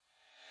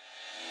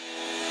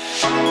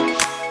There,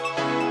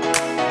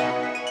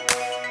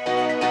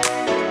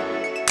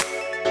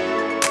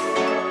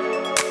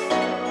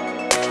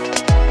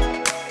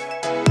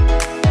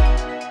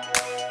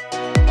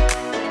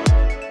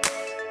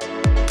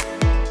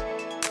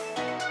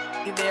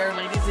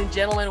 ladies and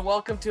gentlemen,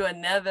 welcome to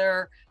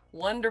another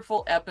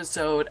wonderful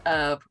episode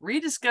of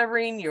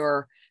Rediscovering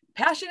Your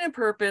Passion and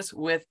Purpose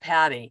with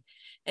Patty.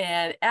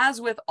 And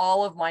as with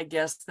all of my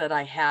guests that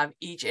I have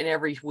each and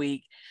every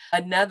week,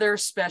 another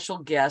special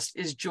guest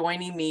is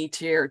joining me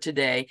here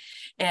today.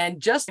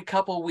 And just a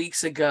couple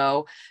weeks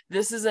ago,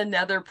 this is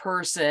another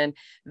person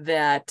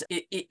that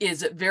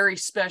is very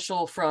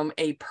special from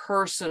a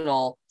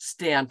personal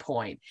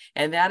standpoint.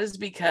 And that is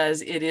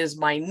because it is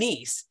my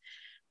niece,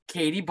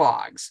 Katie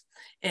Boggs.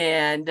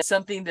 And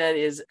something that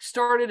is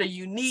started a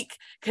unique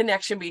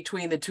connection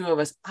between the two of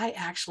us. I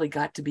actually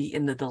got to be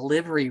in the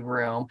delivery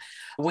room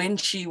when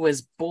she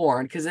was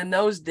born, because in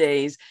those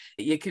days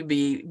it could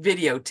be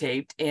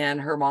videotaped,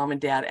 and her mom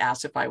and dad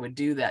asked if I would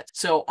do that.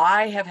 So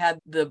I have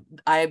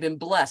been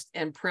blessed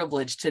and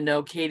privileged to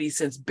know Katie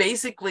since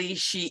basically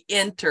she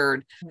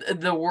entered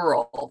the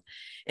world.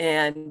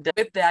 And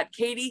with that,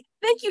 Katie,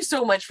 thank you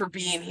so much for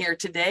being here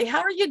today.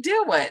 How are you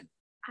doing?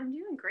 I'm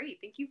doing great.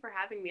 Thank you for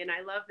having me. And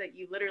I love that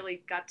you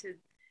literally got to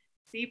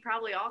see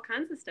probably all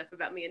kinds of stuff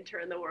about me enter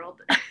in the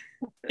world.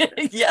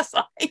 Yes,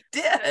 I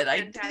did.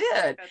 That's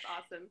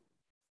awesome.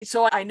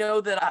 So I know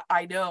that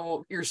I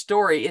know your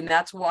story, and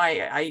that's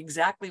why I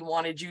exactly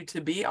wanted you to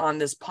be on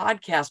this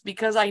podcast,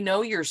 because I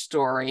know your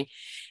story.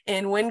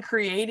 And when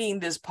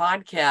creating this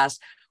podcast,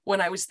 when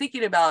I was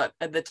thinking about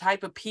the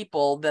type of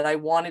people that I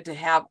wanted to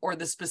have, or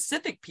the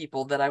specific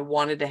people that I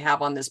wanted to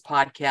have on this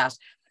podcast,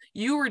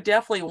 you were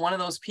definitely one of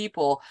those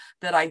people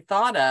that I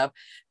thought of,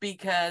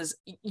 because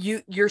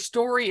your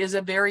story is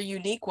a very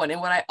unique one. And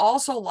what I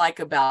also like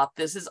about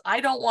this is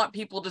I don't want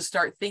people to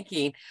start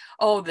thinking,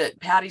 oh,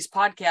 that Patty's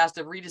podcast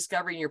of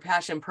Rediscovering Your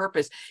Passion and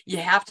Purpose, you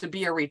have to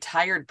be a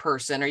retired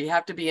person or you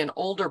have to be an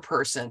older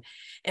person.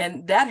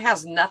 And that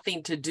has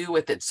nothing to do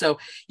with it. So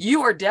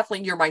you're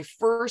my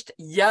first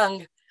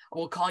young,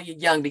 we'll call you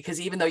young,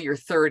 because even though you're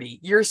 30,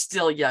 you're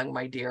still young,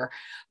 my dear.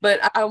 But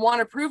I want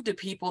to prove to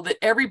people that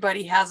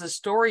everybody has a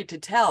story to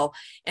tell,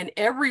 and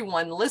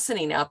everyone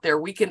listening out there,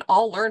 we can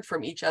all learn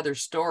from each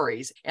other's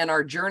stories and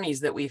our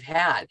journeys that we've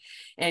had.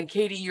 And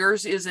Katie,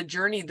 yours is a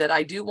journey that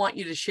I do want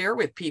you to share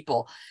with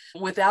people.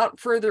 Without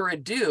further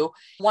ado,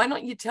 why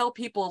don't you tell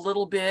people a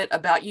little bit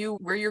about you,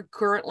 where you're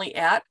currently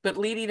at, but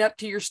leading up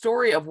to your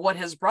story of what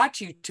has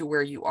brought you to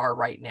where you are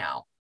right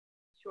now?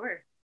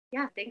 Sure.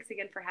 Yeah, thanks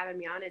again for having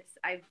me on. It's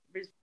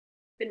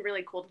been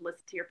really cool to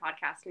listen to your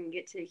podcast and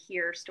get to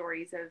hear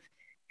stories of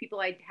people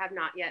I have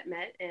not yet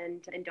met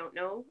and don't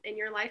know in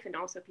your life, and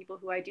also people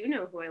who I do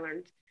know, who I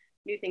learned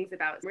new things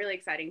about. It's really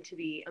exciting to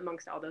be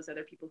amongst all those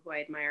other people who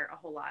I admire a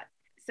whole lot.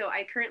 So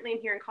I currently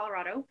am here in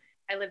Colorado.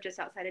 I live just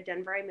outside of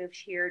Denver. I moved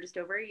here just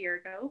over a year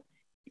ago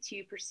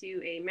to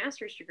pursue a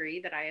master's degree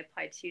that I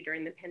applied to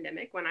during the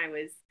pandemic, when I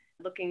was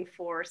looking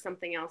for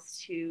something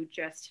else to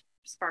just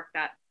spark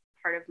that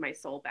part of my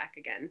soul back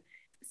again.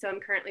 So I'm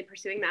currently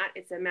pursuing that.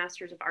 It's a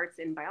Master's of Arts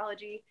in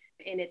Biology,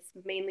 and it's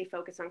mainly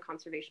focused on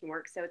conservation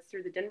work. So it's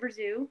through the Denver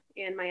Zoo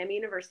and Miami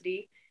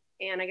University,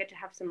 and I get to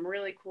have some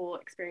really cool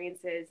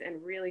experiences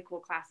and really cool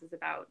classes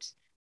about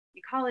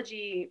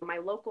ecology, my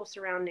local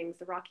surroundings,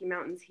 the Rocky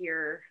Mountains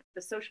here,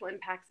 the social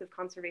impacts of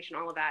conservation,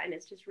 all of that. And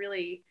it's just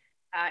really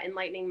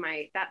enlightening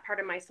that part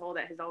of my soul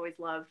that has always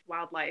loved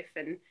wildlife,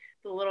 and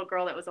the little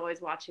girl that was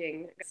always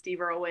watching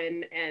Steve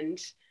Irwin and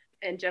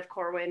Jeff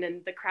Corwin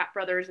and the Kratt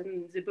brothers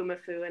and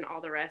Zubumafu and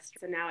all the rest.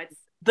 So now it's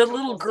the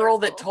little girl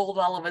that told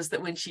all of us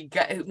that when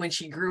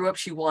she grew up,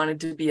 she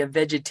wanted to be a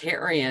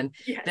vegetarian.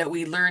 Yes. That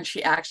we learned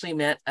she actually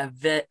meant a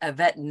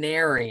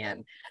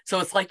veterinarian.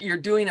 So it's like you're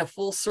doing a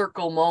full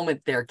circle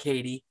moment there,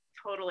 Katie.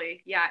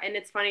 Totally. Yeah. And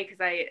it's funny because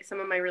some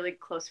of my really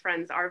close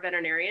friends are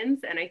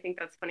veterinarians. And I think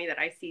that's funny that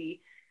I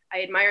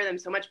admire them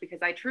so much,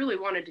 because I truly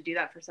wanted to do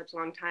that for such a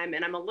long time.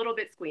 And I'm a little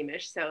bit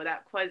squeamish, so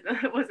that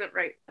wasn't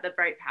the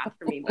right path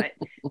for me. But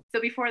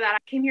so before that,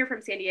 I came here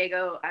from San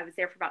Diego. I was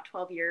there for about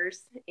 12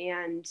 years,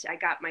 and I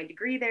got my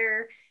degree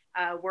there,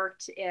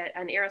 worked at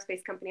an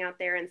aerospace company out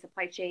there in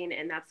supply chain.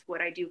 And that's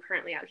what I do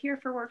currently out here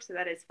for work. So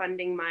that is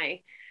funding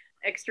my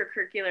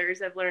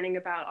extracurriculars of learning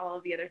about all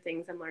of the other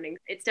things I'm learning.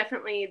 It's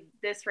definitely,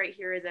 this right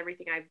here is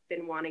everything I've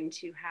been wanting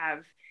to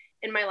have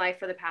in my life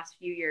for the past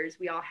few years.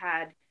 We all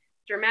had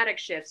dramatic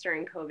shifts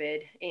during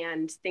COVID,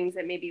 and things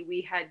that maybe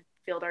we had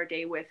filled our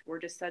day with were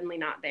just suddenly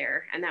not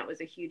there. And that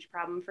was a huge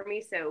problem for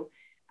me. So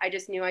I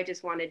just knew I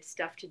just wanted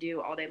stuff to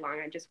do all day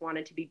long. I just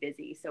wanted to be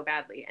busy so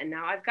badly. And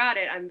now I've got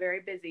it. I'm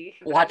very busy.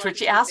 Watch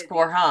what you ask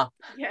for, huh?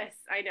 Yes,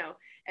 I know.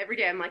 Every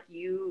day I'm like,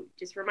 you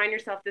just remind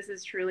yourself this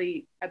is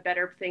truly a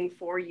better thing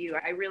for you.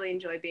 I really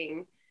enjoy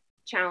being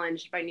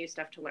challenged by new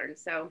stuff to learn.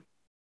 So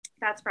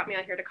that's brought me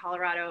out here to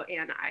Colorado,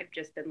 and I've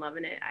just been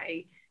loving it.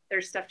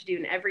 There's stuff to do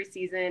in every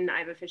season.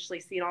 I've officially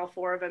seen all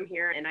 4 of them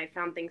here, and I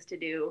found things to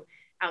do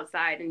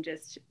outside and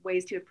just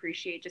ways to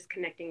appreciate just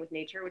connecting with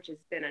nature, which has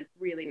been a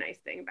really nice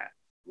thing about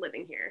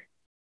living here.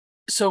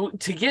 So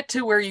to get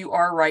to where you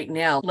are right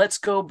now, let's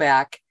go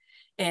back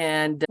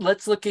and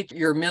let's look at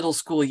your middle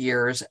school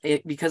years,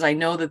 because I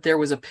know that there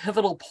was a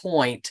pivotal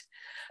point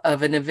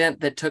of an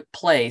event that took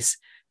place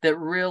that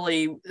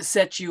really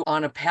set you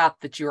on a path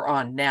that you're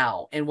on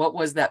now. And what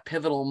was that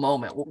pivotal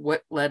moment?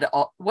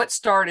 What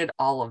started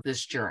all of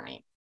this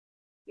journey?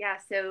 Yeah,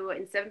 so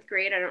in seventh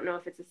grade, I don't know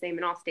if it's the same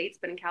in all states,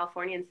 but in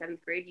California in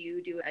seventh grade,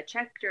 you do a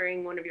check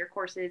during one of your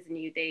courses, and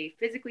they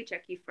physically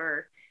check you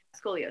for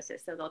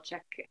scoliosis. So they'll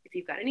check if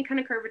you've got any kind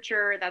of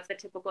curvature. That's the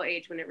typical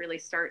age when it really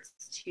starts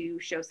to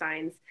show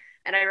signs.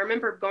 And I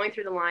remember going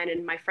through the line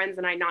and my friends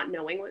and I not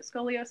knowing what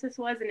scoliosis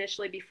was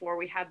initially before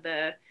we had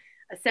the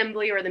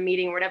assembly or the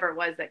meeting or whatever it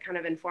was that kind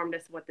of informed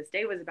us what this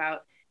day was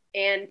about.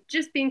 And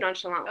just being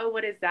nonchalant, oh,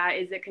 what is that?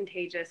 Is it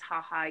contagious?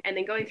 Ha ha. And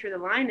then going through the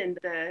line, and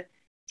the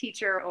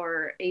teacher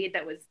or aide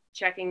that was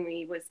checking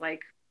me was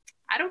like,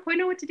 I don't quite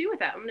know what to do with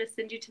that. I'm going to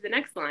send you to the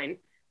next line.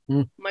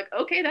 I'm like,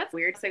 okay, that's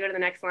weird. So I go to the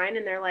next line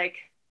and they're like,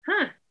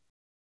 huh,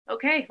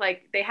 okay.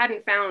 Like they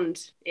hadn't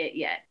found it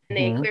yet. And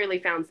they clearly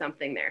found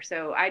something there.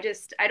 So I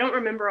don't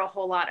remember a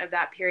whole lot of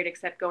that period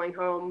except going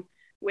home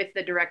with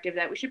the directive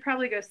that we should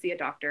probably go see a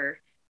doctor.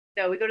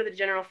 So we go to the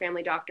general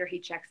family doctor. He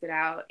checks it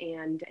out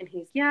and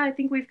he's, yeah, I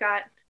think we've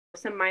got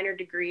some minor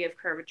degree of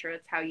curvature.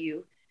 That's how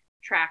you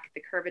track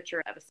the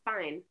curvature of a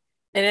spine.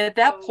 And at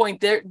that point,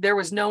 there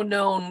was no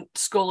known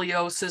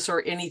scoliosis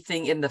or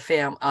anything in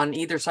the on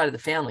either side of the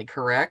family,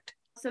 correct?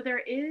 So there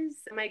is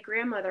my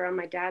grandmother on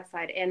my dad's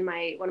side, and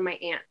one of my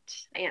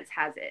aunts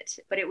has it,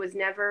 but it was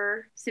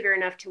never severe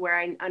enough to where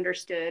I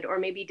understood, or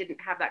maybe didn't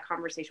have that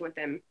conversation with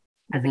them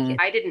as a kid.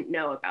 I didn't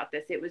know about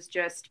this. It was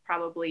just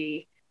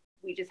probably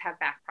we just have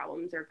back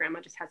problems, or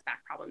grandma just has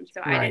back problems.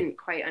 So I didn't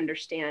quite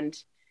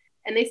understand.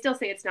 And they still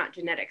say it's not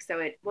genetic. So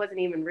it wasn't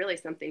even really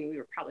something we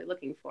were probably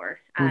looking for.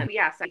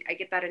 Yeah, so I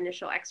get that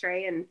initial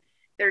x-ray and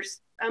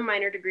there's a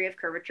minor degree of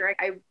curvature.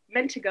 I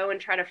meant to go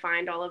and try to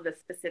find all of the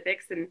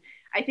specifics. And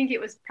I think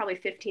it was probably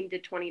 15 to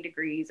 20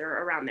 degrees or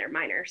around there,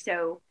 minor.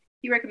 So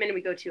he recommended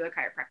we go to a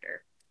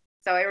chiropractor.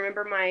 So I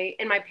remember my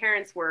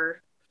parents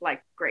were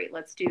like, great,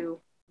 let's do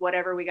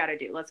whatever we got to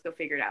do. Let's go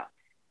figure it out.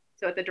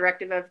 So at the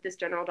directive of this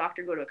general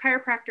doctor, go to a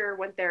chiropractor,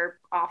 went there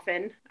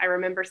often. I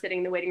remember sitting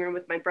in the waiting room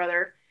with my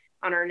brother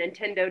on our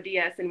Nintendo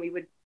DS, and we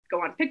would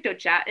go on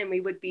PictoChat and we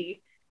would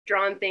be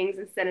drawing things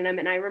and sending them.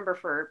 And I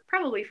remember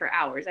probably for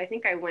hours, I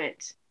think I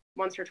went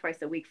once or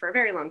twice a week for a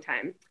very long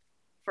time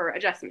for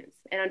adjustments.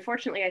 And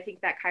unfortunately, I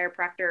think that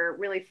chiropractor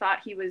really thought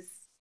he was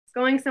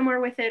going somewhere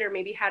with it, or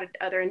maybe had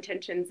other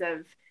intentions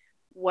of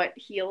what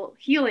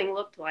healing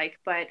looked like.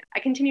 But I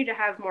continued to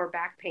have more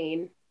back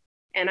pain.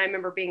 And I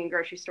remember being in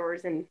grocery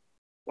stores and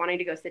wanting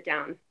to go sit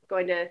down,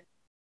 going to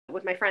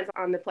with my friends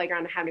on the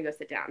playground and having to go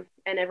sit down.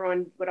 And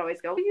everyone would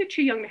always go, well, you're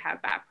too young to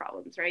have back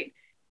problems, right?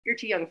 You're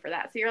too young for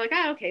that. So you're like,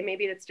 oh, okay,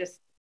 maybe I'm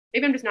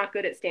just not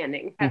good at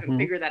standing. Haven't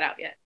figured that out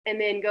yet. And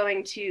then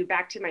going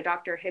back to my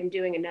doctor, him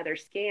doing another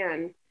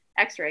scan,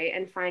 x-ray,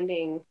 and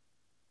finding,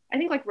 I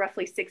think like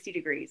roughly 60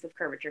 degrees of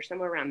curvature,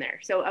 somewhere around there.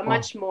 So a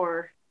much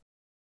more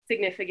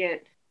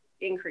significant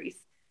increase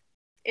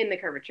in the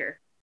curvature.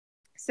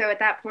 So at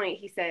that point,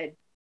 he said,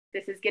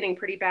 this is getting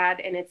pretty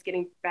bad and it's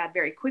getting bad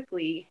very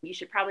quickly. You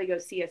should probably go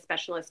see a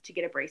specialist to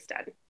get a brace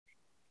done.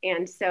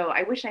 And so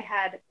I wish I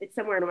had it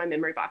somewhere in my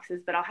memory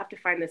boxes, but I'll have to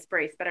find this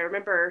brace. But I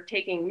remember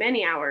taking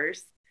many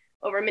hours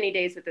over many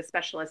days with the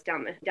specialist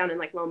down in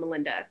like Loma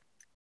Linda,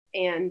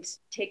 and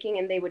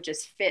they would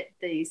just fit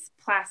these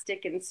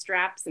plastic and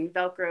straps and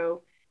Velcro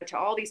to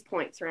all these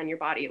points around your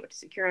body. It would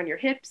secure on your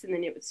hips, and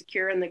then it would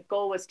secure, and the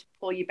goal was to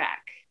pull you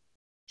back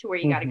to where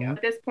you got to go.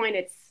 At this point,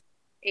 it's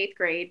 8th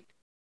grade,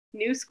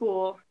 new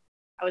school.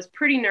 I was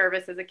pretty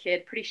nervous as a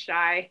kid, pretty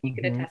shy. You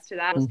could attest to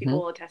that. Most people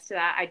will attest to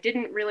that. I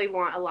didn't really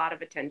want a lot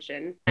of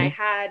attention. I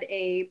had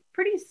a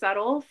pretty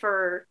subtle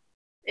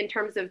in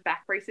terms of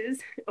back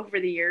braces over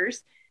the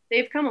years.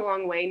 They've come a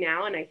long way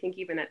now. And I think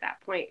even at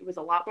that point, it was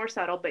a lot more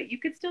subtle, but you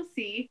could still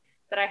see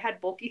that I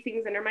had bulky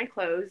things under my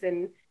clothes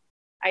and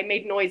I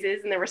made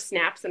noises and there were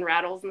snaps and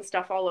rattles and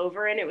stuff all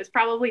over. And it was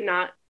probably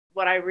not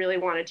what I really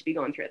wanted to be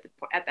going through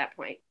at that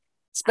point.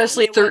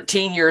 Especially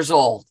 13 years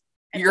old.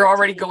 You're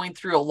already going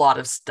through a lot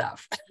of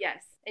stuff.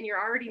 Yes. And you're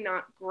already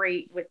not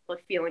great with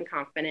feeling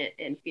confident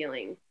and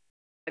feeling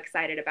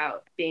excited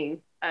about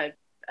being a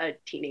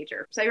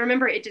teenager. So I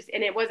remember and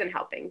it wasn't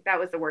helping. That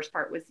was the worst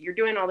part, was you're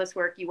doing all this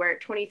work. You wear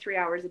it 23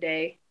 hours a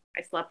day.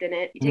 I slept in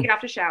it. You take it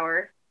off to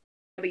shower,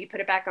 but you put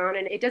it back on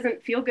and it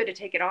doesn't feel good to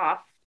take it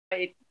off.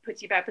 It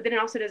puts you back, but then it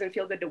also doesn't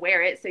feel good to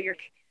wear it. So you're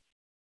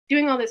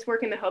doing all this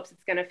work in the hopes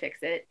it's going to fix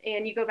it.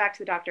 And you go back to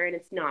the doctor and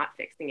it's not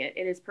fixing it.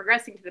 It is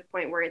progressing to the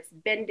point where it's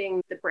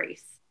bending the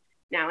brace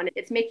now. And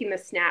it's making the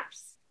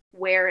snaps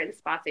wear in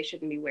spots they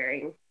shouldn't be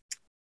wearing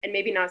and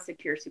maybe not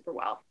secure super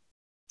well.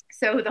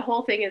 So the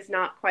whole thing is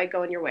not quite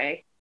going your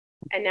way.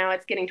 And now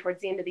it's getting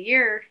towards the end of the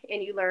year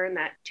and you learn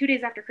that 2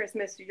 days after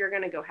Christmas, you're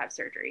going to go have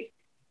surgery.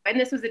 And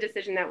this was a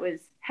decision that was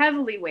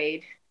heavily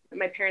weighed.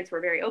 My parents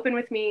were very open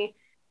with me.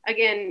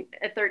 Again,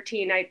 at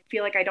 13, I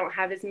feel like I don't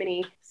have as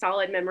many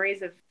solid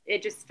memories of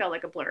it. Just felt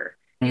like a blur.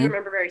 do Mm-hmm.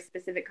 remember very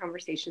specific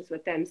conversations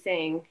with them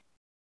saying,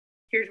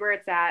 here's where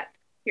it's at,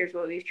 here's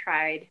what we've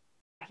tried,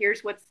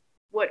 here's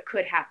what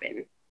could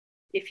happen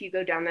if you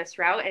go down this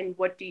route, and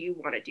what do you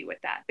want to do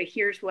with that? But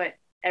here's what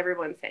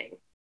everyone's saying.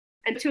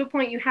 And to a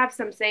point, you have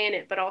some say in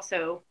it, but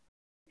also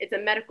it's a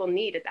medical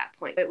need at that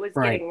point. It was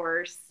Right. getting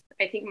worse.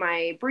 I think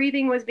my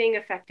breathing was being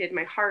affected.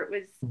 My heart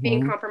was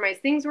being Mm-hmm.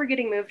 compromised. Things were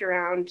getting moved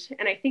around.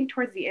 And I think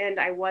towards the end,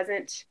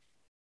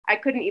 I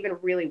couldn't even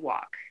really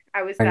walk.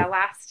 I was Right. that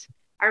last,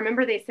 I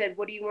remember they said,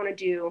 what do you want to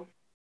do?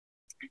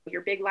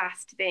 Your big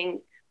last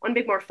thing, one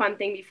big more fun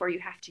thing before you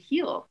have to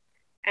heal.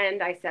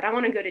 And I said, I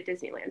want to go to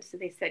Disneyland. So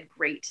they said,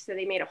 great. So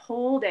they made a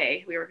whole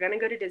day. We were going to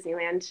go to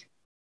Disneyland.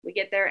 We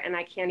get there and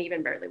I can't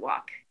even barely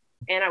walk.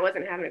 And I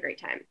wasn't having a great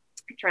time.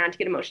 I try not to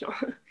get emotional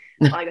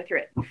while I go through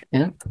it.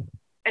 Yeah.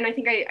 And I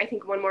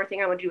think one more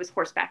thing I want to do was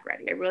horseback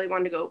riding. I really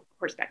wanted to go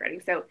horseback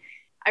riding. So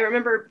I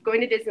remember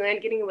going to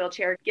Disneyland, getting a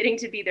wheelchair, getting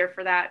to be there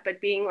for that, but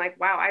being like,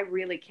 wow, I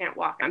really can't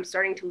walk. I'm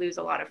starting to lose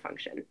a lot of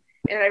function.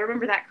 And I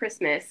remember that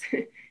Christmas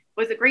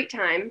was a great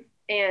time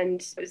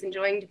and I was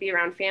enjoying to be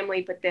around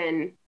family, but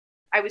then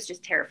I was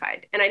just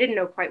terrified and I didn't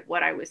know quite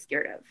what I was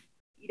scared of.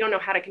 You don't know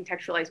how to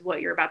contextualize what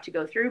you're about to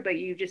go through, but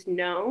you just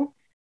know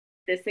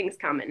this thing's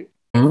coming.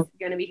 Mm-hmm. It's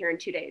going to be here in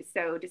 2 days.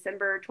 So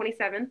December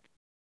 27th,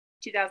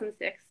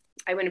 2006,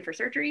 I went in for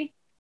surgery.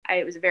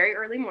 It was a very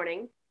early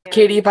morning.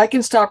 Katie, if I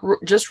can stop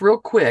just real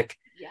quick.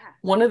 Yeah.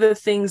 One of the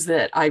things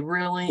that I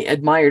really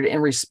admired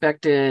and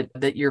respected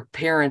that your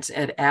parents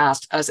had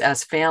asked us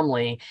as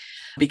family,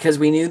 because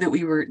we knew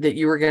that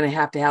you were going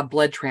to have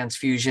blood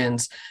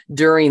transfusions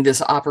during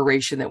this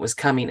operation that was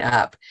coming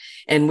up.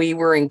 And we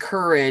were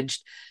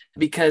encouraged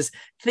because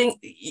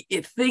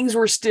if things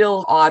were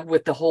still odd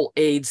with the whole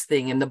AIDS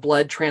thing and the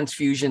blood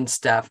transfusion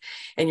stuff,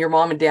 and your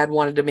mom and dad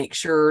wanted to make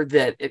sure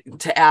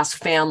to ask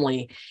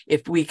family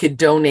if we could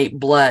donate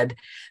blood,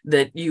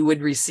 that you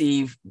would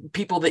receive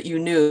people that you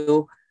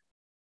knew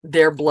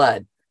their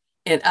blood.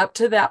 And up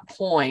to that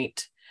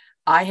point,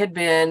 I had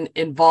been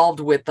involved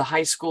with the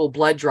high school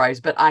blood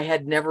drives, but I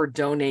had never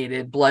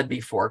donated blood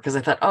before because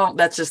I thought, oh,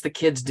 that's just the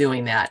kids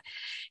doing that.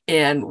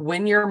 And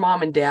when your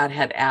mom and dad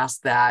had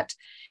asked that,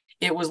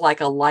 it was like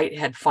a light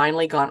had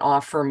finally gone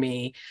off for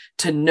me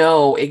to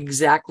know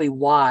exactly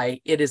why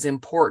it is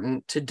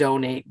important to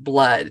donate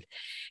blood.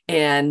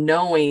 And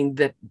knowing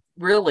that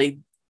really,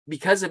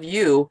 because of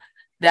you,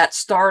 that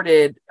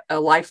started a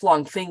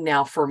lifelong thing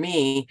now for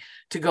me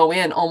to go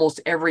in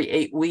almost every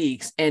 8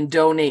 weeks and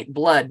donate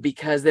blood,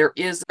 because there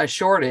is a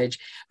shortage,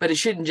 but it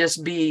shouldn't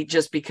just be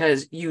just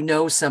because you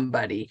know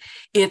somebody.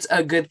 It's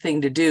a good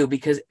thing to do,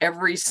 because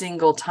every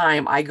single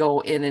time I go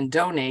in and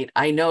donate,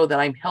 I know that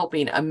I'm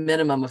helping a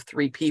minimum of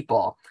 3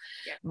 people.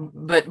 Yeah.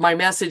 But my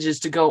message is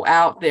to go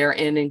out there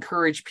and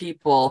encourage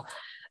people.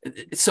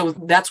 So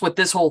that's what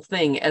this whole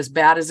thing, as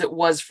bad as it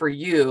was for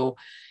you,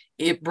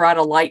 it brought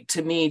a light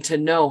to me to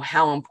know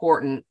how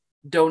important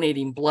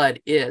donating blood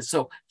is.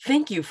 So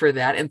thank you for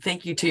that. And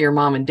thank you to your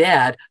mom and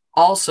dad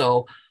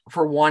also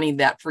for wanting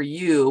that for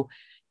you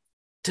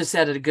to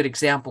set a good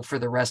example for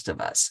the rest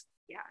of us.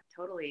 Yeah,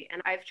 totally.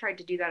 And I've tried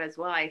to do that as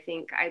well. I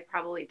think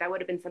that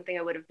would have been something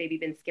I would have maybe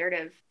been scared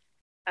of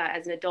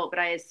as an adult. But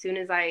as soon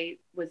as I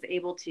was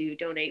able to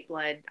donate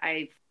blood,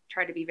 I've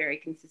tried to be very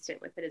consistent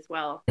with it as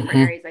well for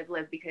areas I've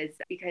lived, because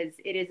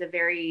it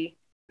is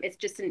it's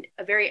just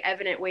a very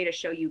evident way to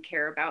show you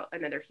care about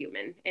another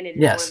human. And it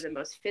is one of the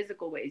most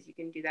physical ways you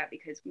can do that,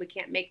 because we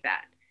can't make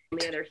that.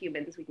 Only other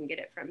humans we can get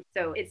it from.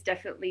 So it's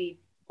definitely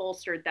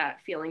bolstered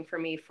that feeling for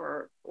me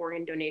for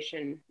organ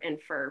donation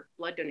and for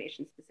blood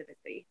donation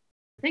specifically.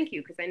 Thank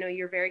you, because I know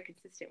you're very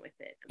consistent with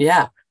it.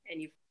 Yeah. And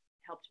you've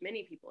helped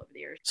many people over the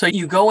years. So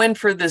you go in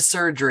for this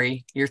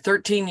surgery, you're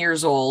 13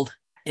 years old,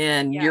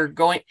 and you're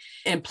going,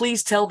 and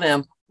please tell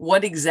them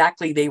what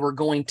exactly they were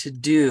going to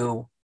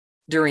do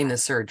during the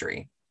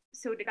surgery.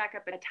 So to back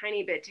up a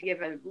tiny bit to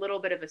give a little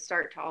bit of a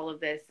start to all of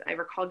this, I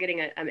recall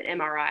getting an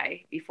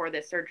MRI before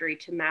the surgery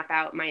to map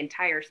out my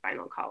entire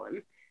spinal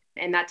column.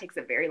 And that takes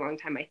a very long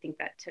time. I think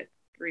that took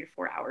 3 to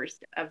 4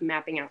 hours of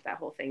mapping out that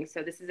whole thing.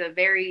 So this is a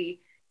very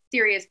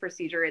serious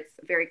procedure. It's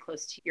very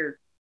close to your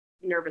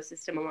nervous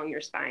system along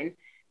your spine.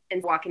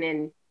 And walking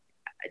in,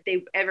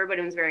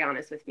 everybody was very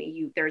honest with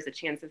me. There's a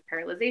chance of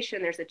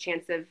paralyzation. There's a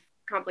chance of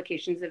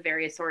complications of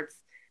various sorts.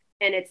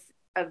 And it's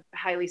a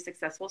highly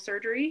successful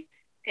surgery.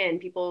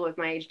 And people of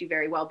my age do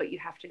very well, but you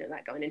have to know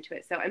that going into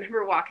it. So I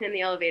remember walking in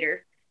the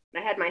elevator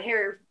and I had my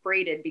hair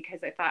braided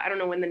because I thought, I don't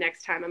know when the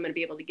next time I'm going to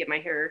be able to get my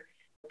hair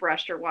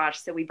brushed or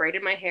washed. So we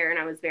braided my hair and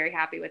I was very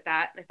happy with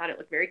that. I thought it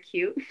looked very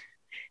cute.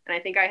 And I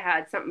think I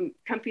had some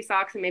comfy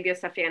socks and maybe a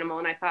stuffed animal.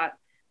 And I thought,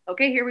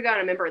 okay, here we go. And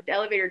I remember the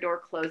elevator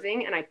door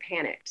closing and I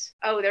panicked.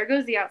 Oh, there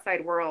goes the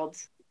outside world.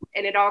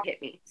 And it all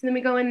hit me. So then we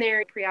go in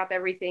there, pre-op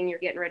everything. You're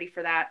getting ready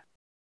for that.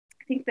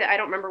 I think that I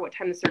don't remember what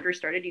time the surgery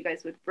started. You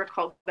guys would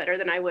recall better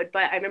than I would,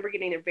 but I remember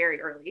getting there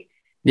very early.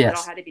 Yes. It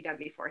all had to be done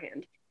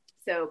beforehand.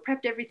 So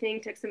prepped everything,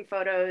 took some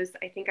photos.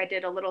 I think I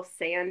did a little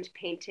sand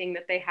painting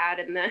that they had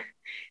in the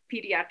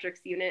pediatrics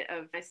unit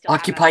of, I still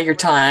Occupy your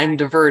time,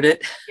 divert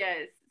it.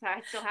 Yes. So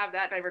I still have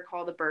that. And I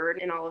recall the bird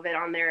and all of it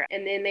on there.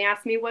 And then they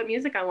asked me what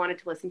music I wanted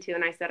to listen to.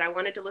 And I said, I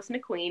wanted to listen to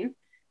Queen.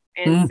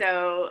 And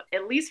so,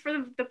 at least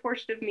for the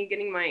portion of me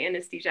getting my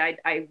anesthesia,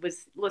 I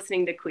was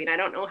listening to Queen. I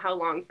don't know how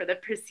long for the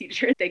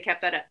procedure they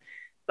kept that up,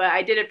 but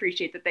I did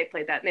appreciate that they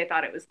played that, and they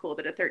thought it was cool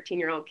that a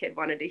 13-year-old kid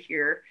wanted to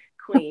hear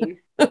Queen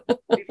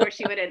before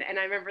she went in. And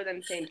I remember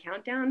them saying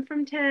countdown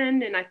from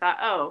 10, and I thought,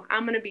 oh,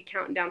 I'm going to be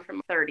counting down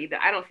from 30,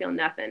 that I don't feel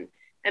nothing.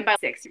 And by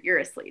 6, you're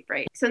asleep,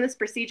 right? So in this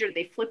procedure,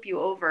 they flip you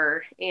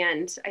over.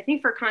 And I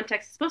think for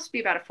context, it's supposed to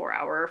be about a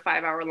 4-hour or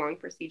 5-hour long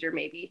procedure,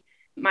 maybe.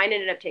 Mine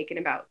ended up taking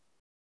about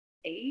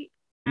 8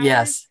 hours.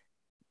 Yes.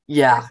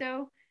 Yeah. Or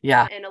so.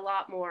 Yeah. And a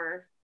lot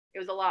more. It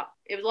was a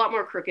lot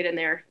more crooked in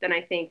there than I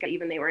think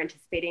even they were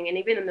anticipating. And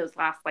even in those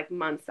last like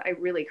months, I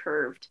really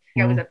curved.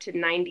 I was up to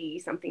 90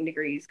 something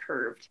degrees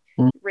curved.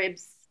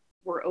 Ribs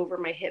were over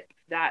my hip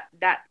that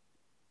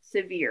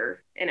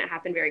severe, and it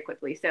happened very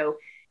quickly. So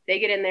they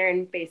get in there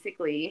and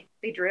basically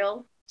they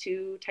drill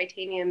 2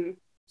 titanium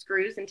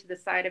screws into the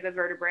side of a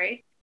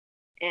vertebrae.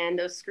 And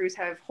those screws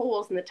have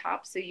holes in the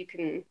top, so you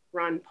can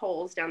run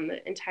poles down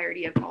the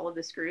entirety of all of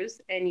the screws,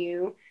 and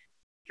you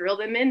drill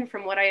them in.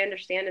 From what I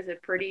understand is a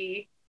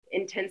pretty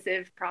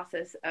intensive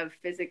process of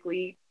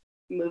physically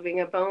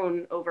moving a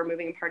bone over,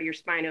 moving part of your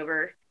spine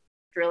over,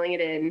 drilling it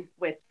in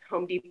with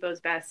Home Depot's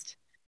best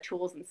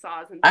tools and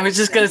saws. And I was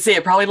just going to say,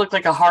 it probably looked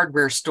like a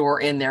hardware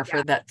store in there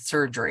for that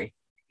surgery.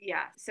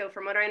 Yeah. So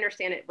from what I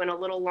understand, it went a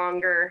little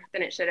longer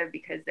than it should have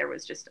because there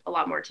was just a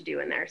lot more to do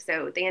in there.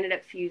 So they ended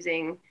up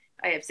fusing.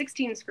 I have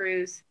 16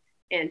 screws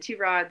and 2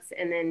 rods,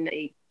 and then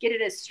they get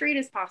it as straight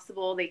as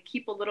possible. They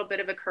keep a little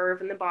bit of a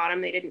curve in the bottom.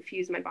 They didn't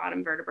fuse my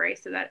bottom vertebrae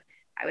so that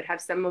I would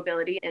have some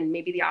mobility and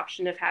maybe the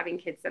option of having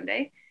kids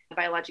someday,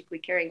 biologically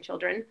carrying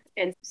children.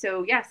 And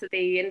so, so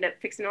they ended up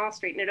fixing it all,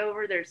 straighten it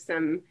over. There's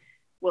some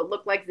what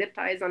look like zip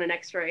ties on an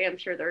x-ray. I'm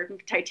sure they're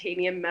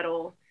titanium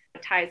metal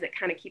ties that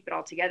kind of keep it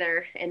all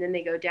together. And then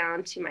they go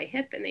down to my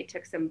hip, and they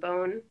took some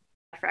bone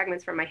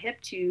fragments from my hip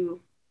to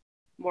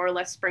more or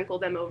less sprinkle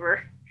them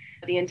over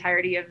the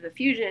entirety of the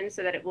fusion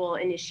so that it will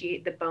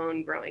initiate the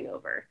bone growing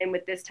over. And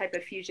with this type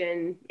of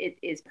fusion, it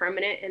is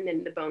permanent, and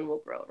then the bone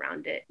will grow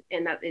around it.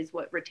 And that is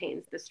what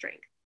retains the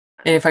strength.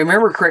 And if I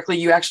remember correctly,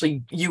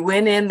 you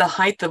went in the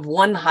height of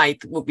one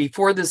height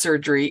before the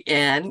surgery,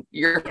 and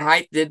your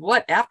height did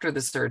what after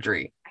the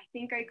surgery? I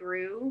think I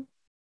grew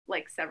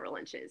like several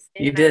inches.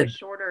 And you did. I was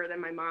shorter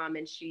than my mom,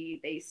 and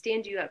they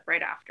stand you up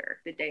right after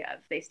the day of.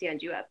 They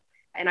stand you up,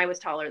 and I was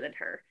taller than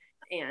her.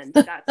 And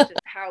that's just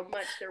how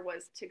much there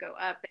was to go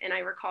up. And I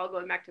recall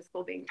going back to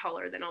school being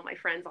taller than all my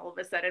friends all of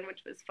a sudden,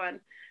 which was fun.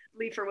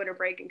 Leave for winter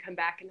break and come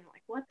back, and I'm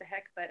like, what the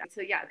heck? But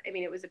so, I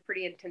mean, it was a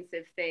pretty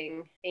intensive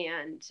thing.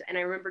 And I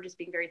remember just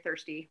being very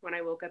thirsty when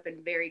I woke up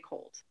and very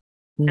cold.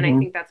 Mm-hmm. And I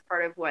think that's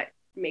part of what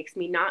makes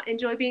me not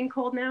enjoy being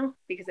cold now,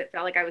 because it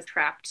felt like I was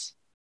trapped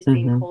just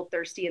being cold,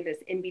 thirsty, in this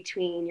in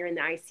between. You're in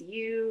the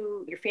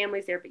ICU, your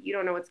family's there, but you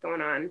don't know what's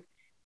going on.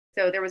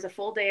 So there was a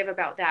full day of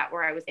about that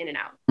where I was in and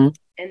out.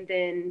 Mm-hmm. And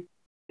then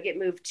I get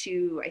moved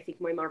to, I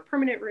think, my more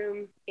permanent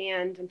room.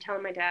 And I'm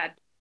telling my dad,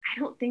 I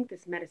don't think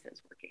this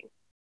medicine's working.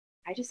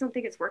 I just don't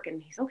think it's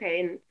working. He's okay.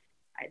 And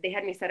they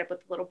had me set up with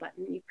a little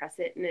button. You press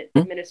it and it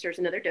administers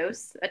another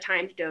dose, a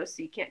timed dose.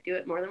 So you can't do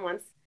it more than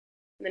once.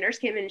 And the nurse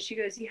came in and she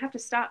goes, you have to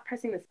stop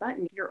pressing this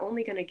button. You're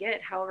only going to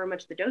get however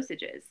much the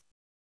dosage is.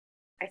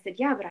 I said,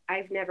 yeah, but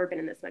I've never been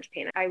in this much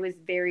pain.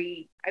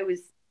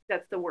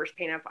 That's the worst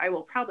pain I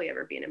will probably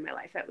ever be in my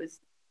life. That was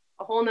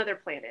a whole nother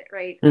planet,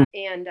 right?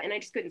 And I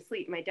just couldn't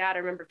sleep. My dad, I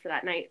remember for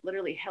that night,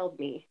 literally held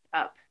me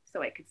up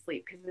so I could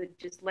sleep, because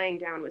just laying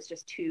down was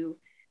just too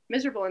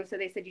miserable. And so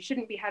they said, you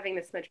shouldn't be having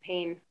this much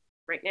pain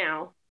right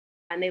now.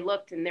 And they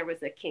looked, and there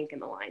was a kink in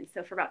the line.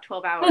 So for about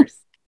 12 hours,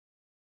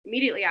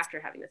 immediately after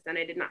having this done,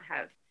 I did not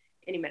have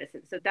any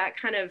medicine. So that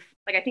kind of,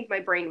 I think my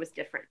brain was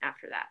different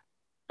after that.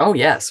 Oh,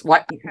 yes.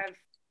 What? You have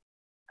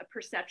a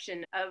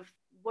perception of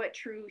what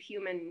true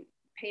human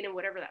pain in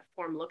whatever that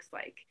form looks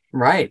like.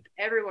 Right.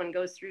 Everyone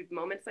goes through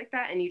moments like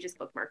that, and you just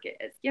bookmark it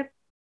as, yep,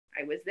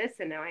 I was this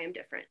and now I am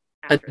different.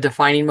 A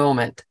defining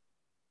moment.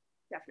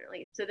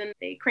 Definitely. So then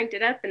they cranked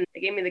it up and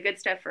they gave me the good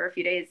stuff for a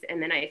few days.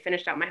 And then I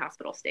finished out my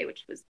hospital stay,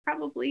 which was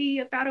probably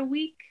about a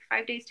week,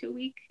 5 days to a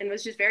week, and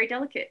was just very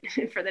delicate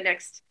for the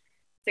next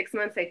 6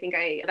 months. I think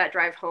that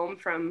drive home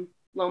from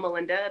Loma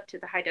Linda up to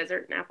the high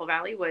desert in Apple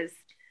Valley was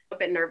a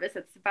bit nervous.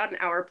 It's about an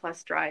hour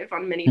plus drive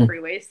on many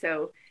freeways.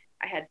 So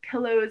I had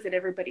pillows and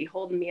everybody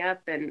holding me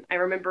up. And I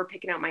remember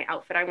picking out my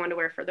outfit I wanted to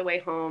wear for the way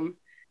home.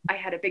 I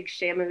had a big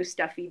Shamu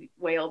stuffy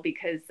whale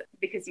because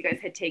you guys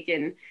had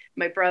taken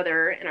my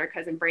brother and our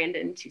cousin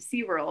Brandon to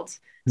SeaWorld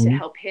to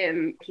help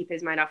him keep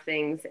his mind off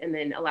things, and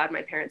then allowed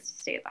my parents to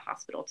stay at the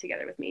hospital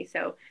together with me.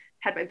 So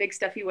had my big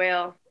stuffy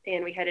whale,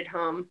 and we headed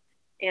home.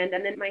 And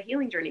then my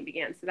healing journey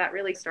began. So that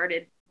really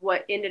started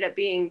what ended up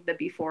being the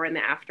before and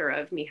the after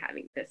of me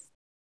having this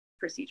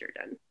procedure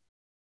done.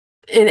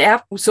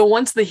 So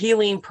once the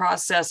healing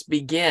process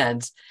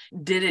begins,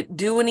 did it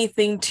do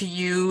anything to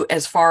you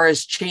as far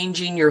as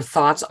changing your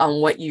thoughts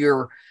on what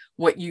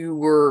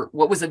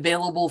was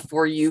available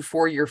for you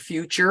for your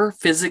future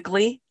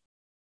physically?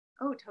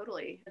 Oh,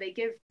 totally. They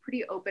give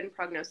pretty open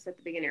prognosis at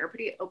the beginning, or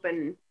pretty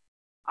open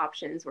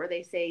options where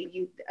they say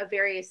a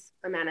various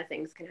amount of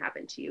things can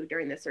happen to you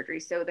during the surgery.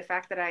 So the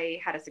fact that I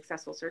had a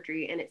successful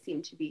surgery and it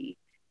seemed to be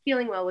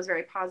healing well was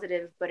very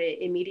positive, but it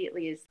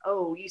immediately is,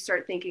 oh, you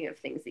start thinking of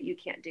things that you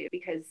can't do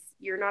because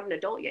you're not an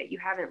adult yet. You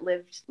haven't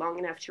lived long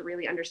enough to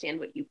really understand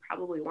what you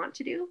probably want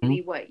to do,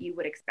 maybe what you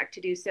would expect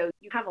to do. So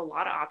you have a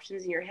lot of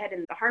options in your head.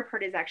 And the hard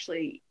part is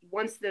actually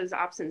once those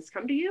options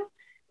come to you,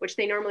 which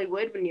they normally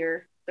would when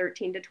you're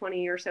 13 to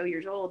 20 or so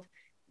years old,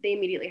 they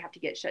immediately have to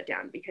get shut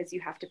down because you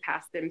have to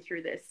pass them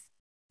through this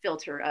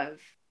filter of,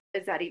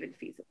 is that even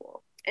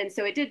feasible? And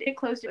so it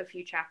closed a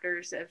few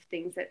chapters of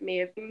things that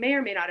may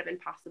or may not have been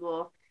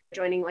possible.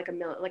 Joining like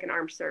an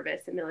armed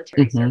service, a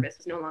military service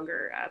was no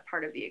longer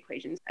part of the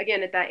equation.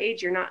 Again, at that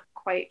age, you're not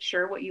quite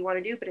sure what you want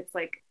to do, but it's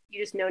like,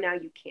 you just know now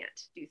you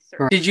can't do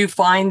certain. Did you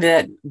find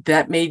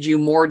that made you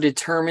more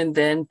determined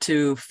then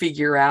to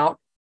figure out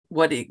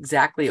what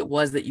exactly it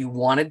was that you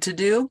wanted to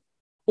do?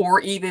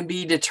 Or even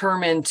be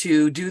determined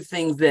to do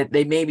things that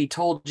they maybe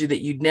told you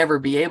that you'd never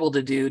be able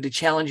to do to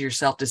challenge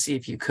yourself to see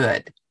if you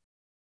could?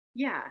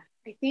 Yeah,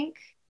 I think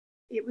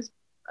it was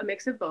a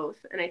mix of both.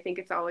 And I think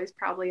it's always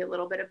probably a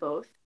little bit of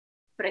both.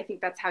 But I think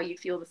that's how you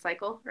feel the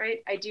cycle,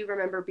 right? I do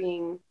remember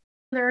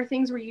there are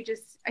things where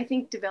I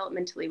think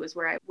developmentally was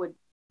where I would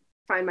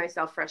find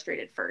myself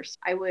frustrated first.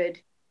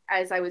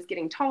 As I was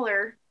getting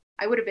taller,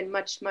 I would have been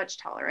much, much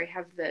taller. I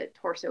have the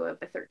torso of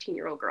a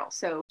 13-year-old girl.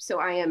 So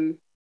I am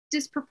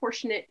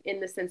disproportionate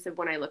in the sense of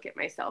when I look at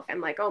myself,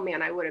 I'm like, oh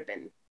man, I would have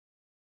been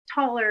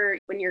taller.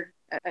 When you're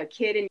a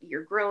kid and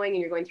you're growing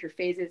and you're going through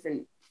phases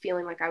and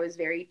feeling like I was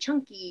very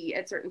chunky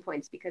at certain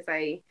points because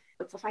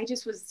if I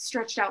just was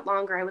stretched out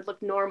longer, I would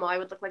look normal. I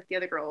would look like the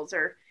other girls,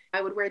 or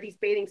I would wear these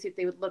bathing suits.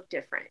 They would look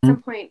different. At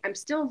some point, I'm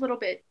a little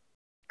bit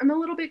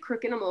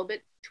crooked. I'm a little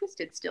bit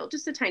twisted still,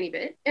 just a tiny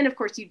bit. And of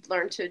course, you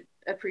learn to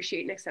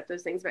appreciate and accept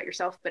those things about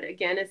yourself. But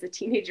again, as a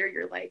teenager,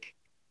 you're like,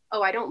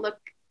 oh, I don't look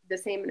the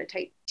same in a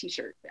tight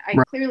t-shirt. I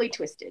clearly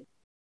twisted,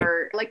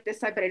 or like this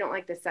side, but I don't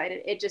like this side.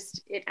 And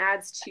it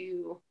adds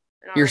to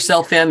Your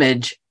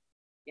self-image.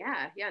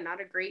 Yeah,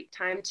 not a great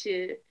time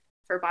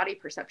for body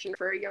perception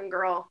for a young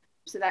girl.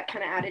 So that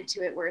kind of added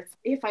to it where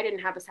if I didn't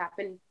have this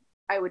happen,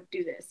 I would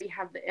do this. You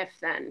have the if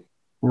then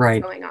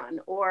going on.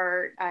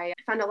 Or I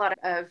found a lot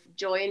of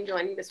joy in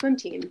joining the swim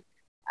team.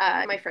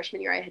 My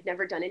freshman year, I had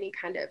never done any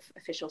kind of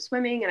official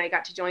swimming, and I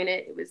got to join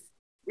it. It was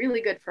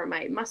really good for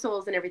my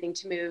muscles and everything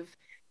to move.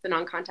 The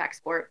non-contact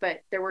sport,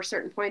 but there were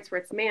certain points where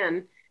it's,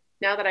 man,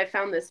 now that I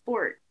found this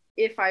sport,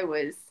 if I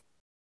was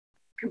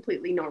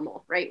completely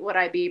normal, right, would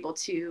I be able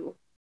to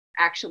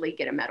actually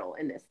get a medal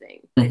in this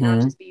thing? And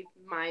not just be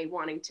my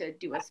wanting to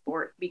do a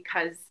sport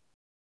because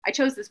I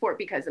chose the sport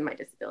because of my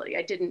disability.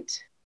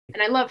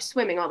 And I loved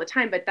swimming all the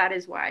time, but that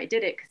is why I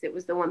did it, because it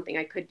was the one thing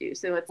I could do.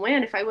 So it's,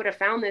 man, if I would have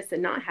found this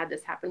and not had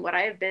this happen, would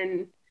I have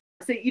been?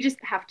 So you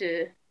just have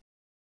to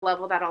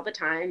level that all the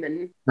time.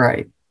 And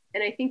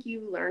And I think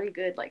you learn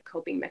good like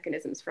coping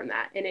mechanisms from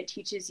that. And it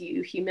teaches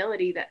you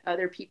humility that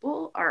other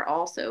people are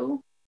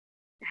also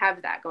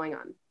have that going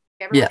on.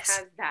 Everyone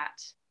has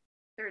that.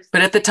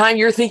 But at the time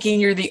you're thinking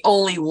you're the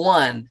only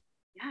one.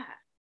 Yeah.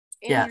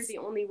 And you're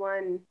the only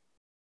one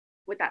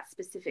with that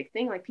specific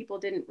thing. Like people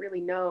didn't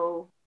really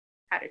know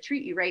how to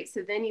treat you, right?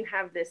 So then you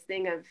have this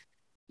thing of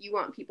you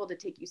want people to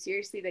take you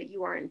seriously, that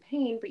you are in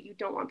pain, but you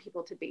don't want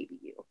people to baby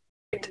you.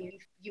 And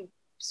you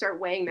start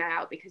weighing that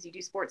out because you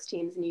do sports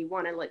teams and you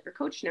want to let your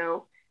coach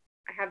know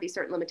I have these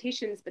certain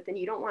limitations, but then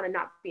you don't want to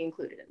not be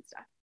included in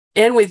stuff.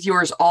 And with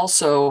yours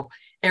also,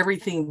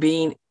 everything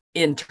being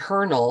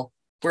internal,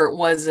 where it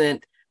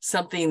wasn't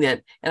something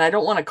that, and I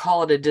don't want to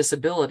call it a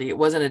disability, it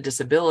wasn't a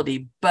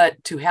disability,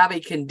 but to have a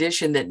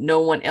condition that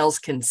no one else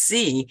can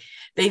see,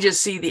 they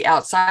just see the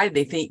outside,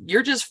 they think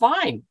you're just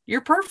fine,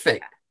 you're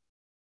perfect.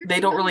 Yeah. They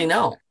don't really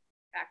know.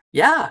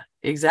 Yeah,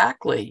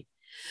 exactly.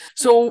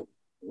 So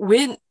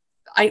one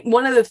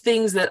of the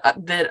things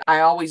that I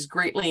always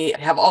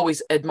have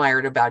always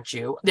admired about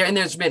you, and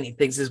there's many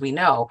things as we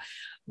know,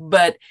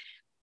 but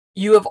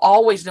you have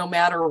always, no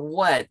matter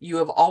what, you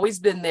have always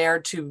been there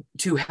to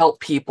help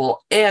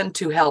people and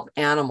to help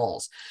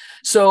animals.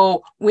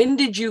 So when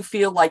did you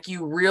feel like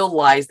you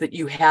realized that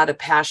you had a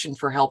passion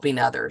for helping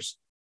others?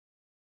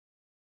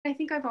 I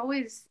think I've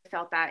always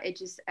felt that.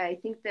 I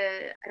think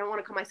that I don't want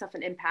to call myself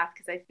an empath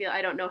because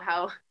I don't know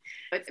how,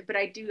 but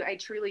I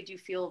truly do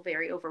feel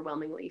very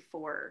overwhelmingly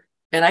for.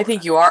 And I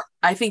think you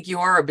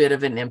are a bit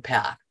of an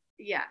empath.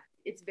 Yeah,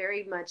 it's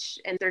very much,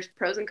 and there's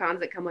pros and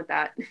cons that come with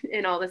that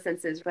in all the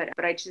senses, but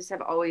I just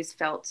have always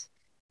felt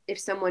if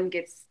someone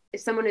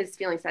is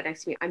feeling sad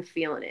next to me, I'm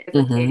feeling it.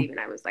 As a kid, even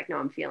I was like, no,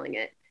 I'm feeling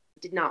it.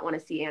 Did not want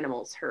to see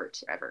animals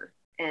hurt ever.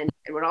 And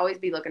I would always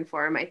be looking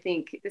for them. I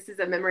think this is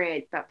a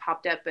memory that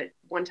popped up, but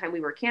one time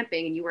we were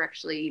camping and we were at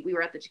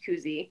the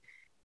jacuzzi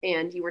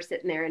and you were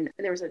sitting there, and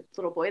there was a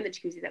little boy in the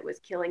jacuzzi that was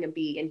killing a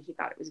bee, and he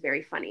thought it was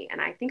very funny.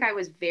 And I think I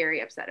was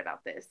very upset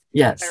about this. If I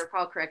Yes.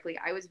 recall correctly,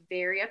 I was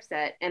very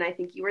upset. And I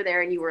think you were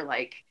there and you were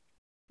like,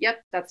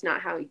 yep, that's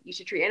not how you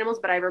should treat animals.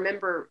 But I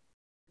remember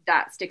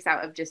that sticks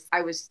out of just,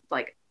 I was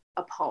like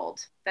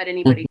appalled that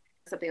anybody Mhm.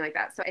 did something like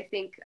that. So I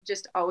think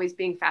just always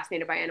being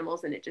fascinated by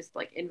animals and it just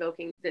like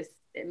invoking this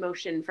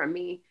emotion from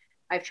me,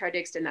 I've tried to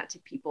extend that to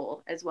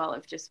people as well.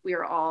 Of just, we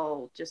are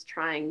all just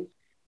trying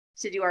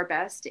to do our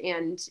best.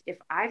 And if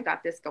I've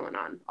got this going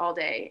on all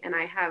day and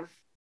I have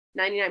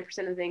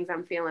 99% of the things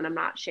I'm feeling, I'm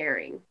not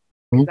sharing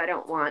because I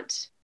don't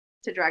want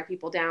to drag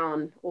people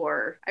down.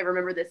 Or I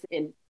remember this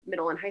in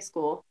middle and high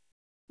school.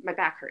 My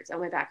back hurts. Oh,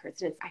 my back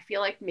hurts. And I feel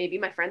like maybe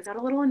my friends got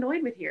a little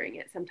annoyed with hearing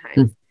it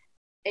sometimes. Mhm.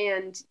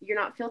 And you're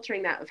not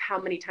filtering that of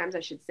how many times I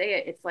should say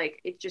it. It's like,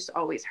 it just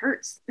always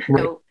hurts.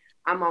 Right. So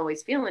I'm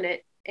always feeling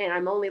it. And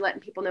I'm only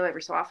letting people know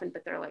every so often,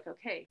 but they're like,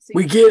 okay. So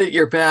We get it.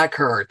 Your back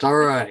hurts. All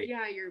right.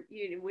 yeah,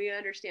 we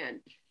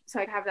understand. So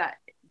I have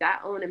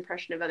that own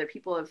impression of other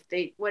people of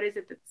what is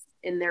it that's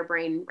in their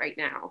brain right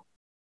now?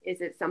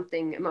 Is it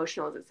something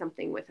emotional? Is it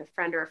something with a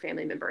friend or a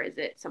family member? Is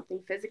it something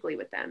physically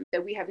with them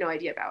that we have no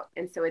idea about?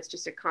 And so it's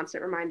just a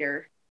constant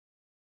reminder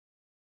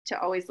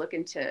to always look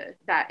into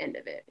that end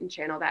of it and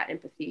channel that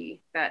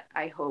empathy that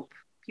I hope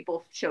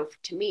people show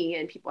to me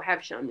and people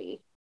have shown me,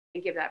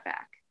 and give that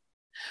back.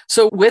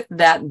 So with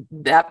that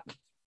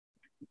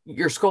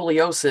your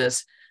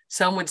scoliosis,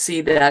 some would see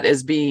that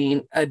as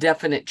being a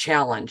definite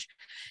challenge.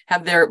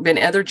 Have there been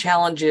other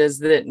challenges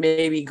that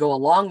maybe go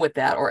along with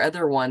that, or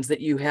other ones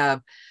that you've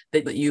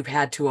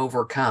had to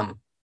overcome?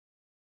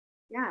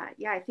 Yeah,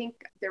 I think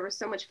there was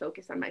so much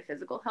focus on my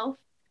physical health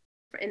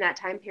in that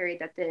time period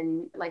that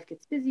then life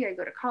gets busy. I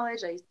go to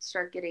college, I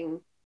start getting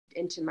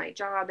into my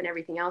job and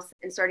everything else,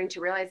 and starting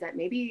to realize that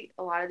maybe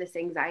a lot of this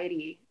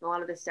anxiety, a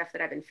lot of the stuff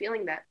that I've been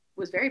feeling that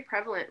was very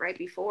prevalent right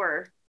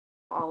before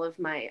all of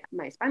my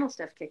spinal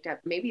stuff kicked up,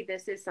 maybe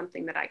this is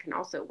something that I can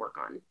also work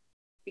on.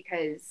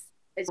 Because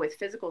as with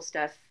physical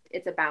stuff,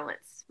 it's a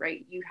balance,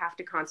 right? You have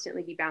to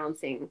constantly be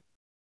balancing,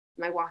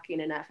 am I walking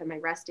enough? Am I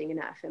resting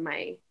enough? Am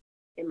I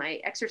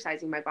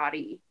exercising my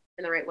body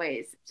in the right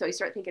ways? So you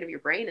start thinking of your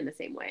brain in the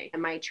same way.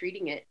 Am I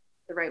treating it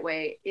the right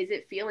way? Is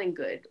it feeling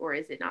good or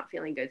is it not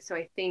feeling good? So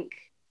I think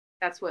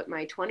that's what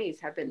my 20s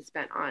have been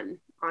spent on,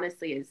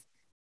 honestly, is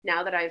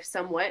now that I've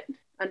somewhat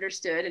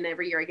understood, and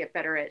every year I get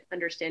better at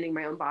understanding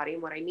my own body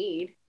and what I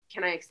need,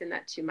 can I extend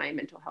that to my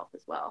mental health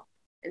as well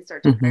and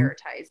start to Mm-hmm.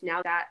 prioritize?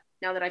 Now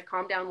that I've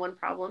calmed down one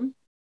problem,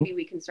 maybe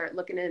we can start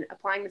looking at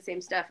applying the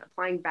same stuff,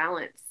 applying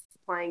balance,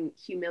 applying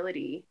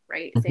humility,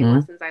 right? Same Mm-hmm.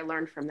 lessons I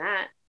learned from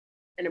that,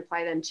 and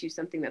apply them to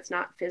something that's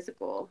not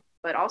physical,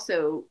 but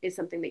also is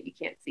something that you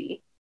can't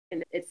see.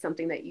 And it's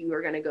something that you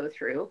are going to go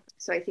through.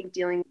 So I think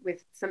dealing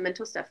with some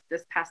mental stuff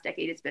this past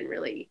decade has been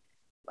really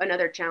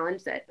another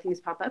challenge, that things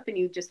pop up and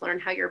you just learn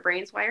how your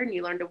brain's wired and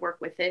you learn to work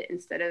with it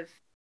instead of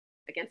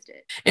against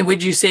it. And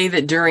would you say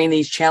that during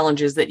these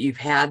challenges that you've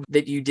had,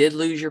 that you did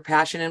lose your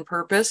passion and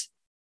purpose?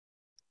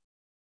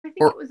 I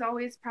think Or it was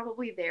always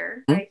probably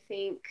there. Mhm. I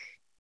think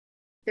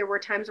there were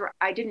times where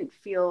I didn't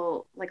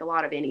feel like a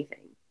lot of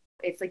anything.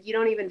 It's like you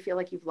don't even feel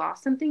like you've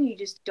lost something. You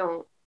just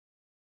don't,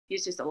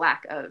 it's just a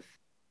lack of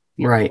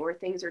feeling, Right. or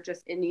things are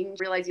just, and you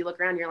realize, you look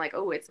around, you're like,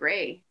 oh, it's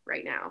gray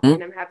right now. Mhm.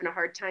 And I'm having a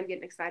hard time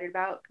getting excited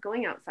about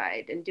going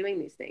outside and doing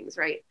these things,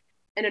 right?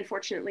 And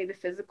unfortunately, the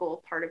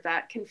physical part of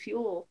that can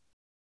fuel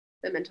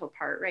the mental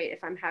part, right?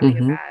 If I'm having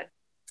a Mhm. bad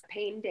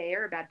pain day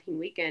or a bad pain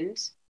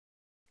weekend,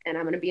 and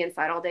I'm going to be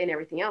inside all day and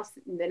everything else,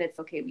 then it's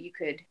okay. You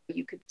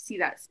could see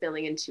that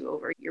spilling into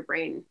over your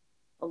brain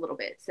a little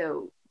bit.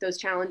 So those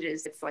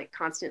challenges, it's like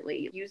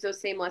constantly use those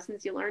same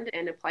lessons you learned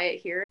and apply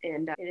it here,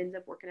 and it ends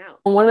up working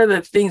out. One of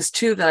the things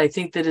too that I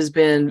think that has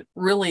been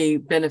really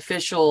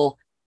beneficial,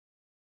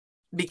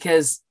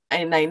 because,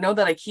 and I know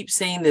that I keep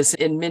saying this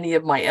in many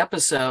of my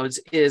episodes,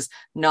 is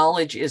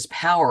knowledge is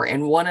power.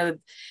 And one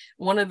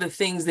of the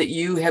things that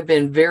you have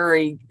been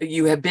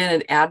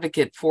an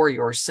advocate for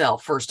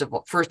yourself, first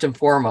and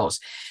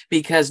foremost,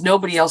 because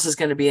nobody else is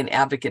going to be an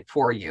advocate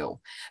for you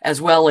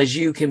as well as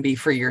you can be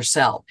for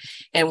yourself.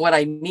 And what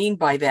I mean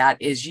by that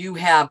is you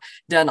have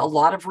done a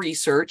lot of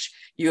research,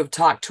 you have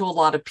talked to a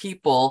lot of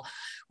people,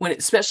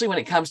 especially when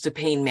it comes to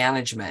pain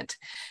management,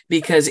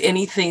 because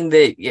anything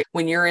that,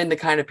 when you're in the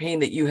kind of pain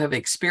that you have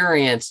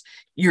experienced,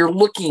 you're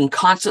looking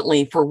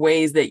constantly for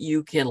ways that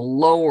you can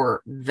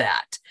lower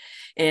that.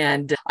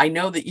 And I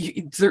know that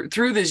you,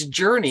 through this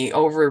journey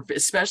over,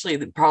 especially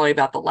probably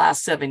about the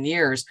last 7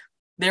 years,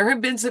 there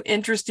have been some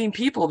interesting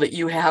people that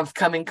you have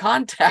come in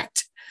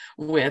contact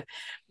with.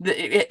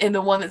 And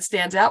the one that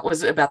stands out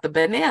was about the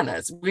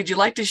bananas. Would you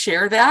like to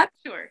share that?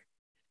 Sure.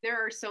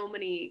 There are so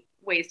many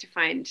ways to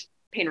find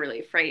pain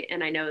relief, right?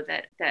 And I know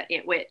that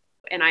Aunt Wit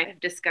and I have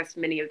discussed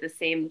many of the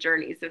same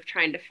journeys of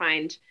trying to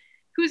find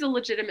who's a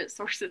legitimate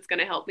source that's going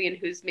to help me and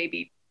who's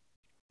maybe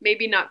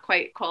not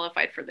quite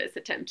qualified for this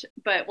attempt.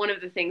 But one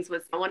of the things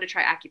was I wanted to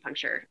try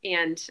acupuncture.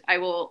 And I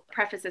will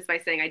preface this by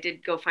saying I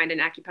did go find an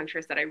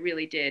acupuncturist that I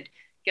really did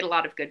get a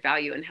lot of good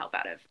value and help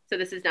out of. So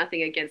this is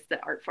nothing against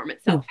the art form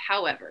itself.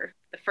 However,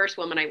 the first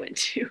woman I went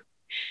to,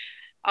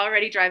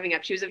 already driving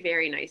up, she was a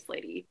very nice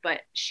lady,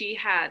 but she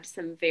had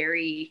some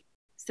very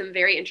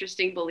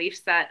interesting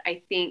beliefs that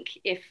I think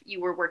if you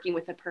were working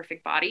with a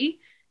perfect body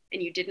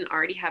and you didn't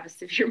already have a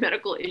severe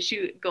medical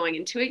issue going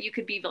into it, you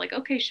could be like,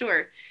 okay,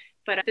 sure.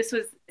 But this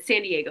was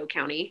San Diego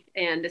County,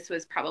 and this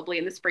was probably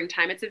in the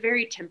springtime. It's a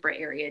very temperate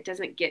area. It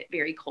doesn't get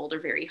very cold or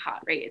very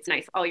hot, right? It's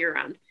nice all year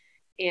round.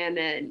 And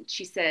then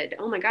she said,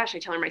 oh my gosh, I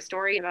tell her my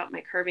story about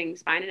my curving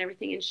spine and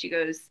everything. And she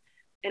goes,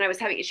 and I was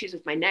having issues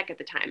with my neck at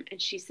the time.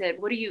 And she said,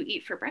 what do you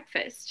eat for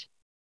breakfast?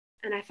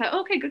 And I thought,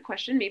 okay, good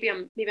question. Maybe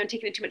I'm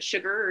taking in too much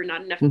sugar or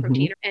not enough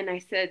protein. And I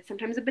said,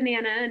 sometimes a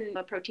banana and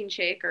a protein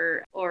shake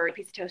or a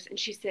piece of toast. And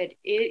she said,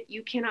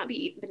 you cannot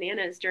be eating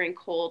bananas during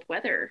cold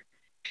weather.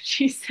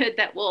 She said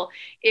that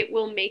it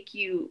will make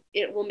you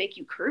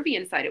curvy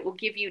inside. It will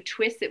give you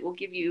twists. It will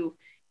give you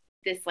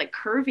this like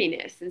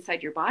curviness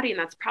inside your body. And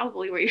that's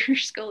probably where your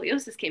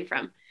scoliosis came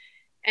from.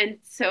 And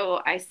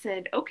so I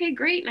said, okay,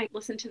 great. And I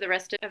listened to the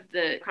rest of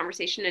the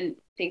conversation and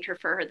thanked her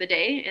for the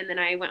day. And then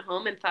I went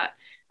home and thought,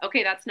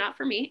 okay, that's not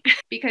for me.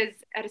 Because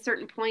at a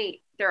certain point,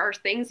 there are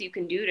things you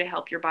can do to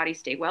help your body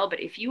stay well.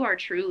 But if you are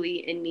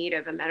truly in need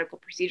of a medical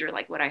procedure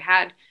like what I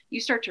had, you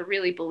start to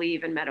really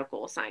believe in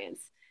medical science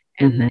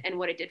and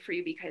what it did for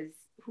you, because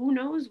who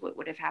knows what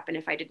would have happened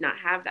if I did not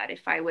have that,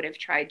 if I would have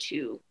tried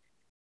to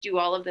do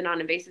all of the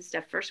non-invasive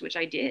stuff first, which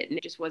I did, and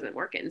it just wasn't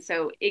working.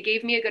 So it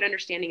gave me a good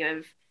understanding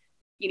of,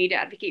 you need to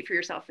advocate for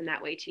yourself in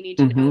that way. You need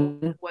to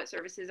know what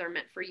services are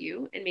meant for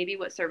you and maybe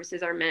what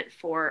services are meant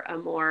for a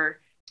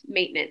more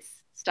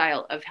maintenance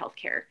style of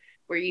healthcare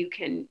where you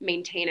can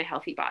maintain a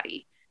healthy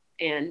body.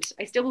 And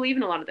I still believe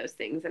in a lot of those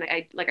things. And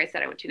like I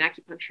said, I went to an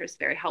acupuncturist,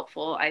 very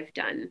helpful. I've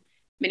done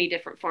many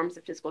different forms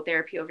of physical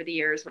therapy over the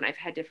years when I've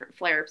had different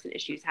flare-ups and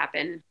issues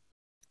happen.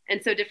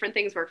 And so different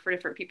things work for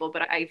different people,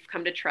 but I've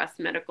come to trust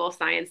medical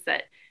science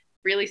that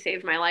really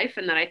saved my life,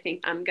 and that I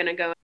think I'm going to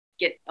go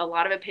get a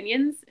lot of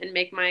opinions and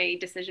make my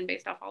decision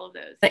based off all of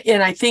those.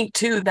 And I think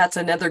too, that's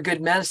another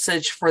good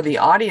message for the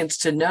audience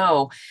to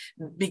know,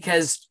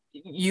 because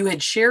you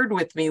had shared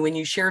with me when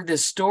you shared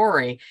this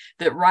story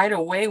that right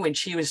away when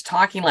she was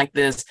talking like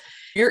this,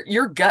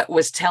 your gut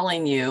was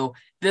telling you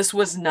this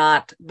was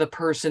not the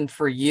person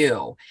for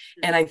you.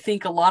 And I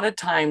think a lot of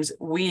times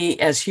we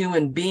as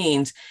human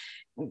beings,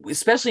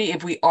 especially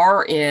if we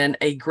are in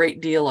a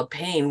great deal of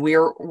pain,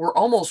 we're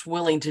almost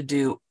willing to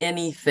do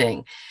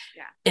anything.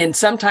 Yeah. And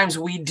sometimes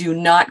we do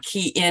not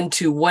key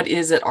into what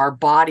is it our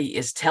body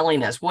is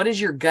telling us. What is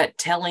your gut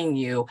telling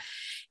you?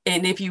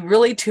 And if you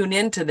really tune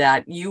into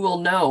that, you will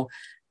know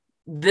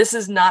this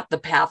is not the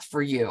path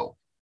for you.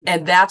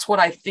 And that's what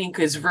I think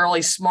is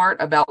really smart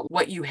about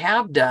what you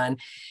have done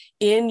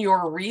in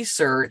your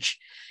research.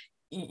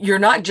 You're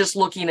not just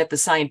looking at the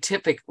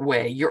scientific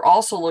way, you're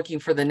also looking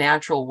for the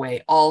natural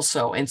way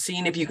also, and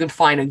seeing if you can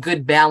find a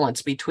good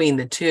balance between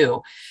the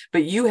two.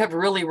 But you have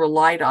really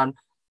relied on,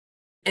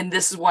 and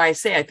this is why I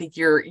say I think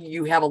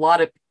you have a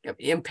lot of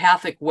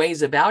empathic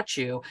ways about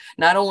you,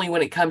 not only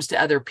when it comes to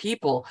other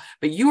people,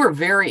 but you are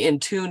very in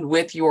tune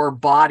with your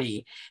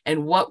body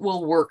and what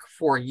will work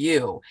for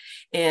you.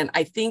 And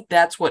I think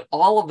that's what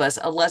all of us,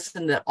 a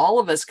lesson that all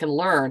of us can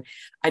learn.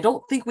 I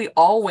don't think we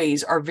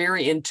always are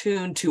very in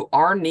tune to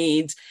our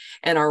needs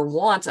and our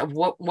wants of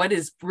what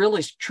is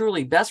really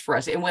truly best for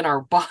us. And when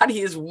our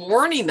body is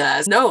warning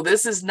us, no,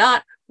 this is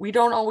not, we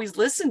don't always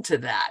listen to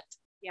that.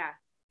 Yeah.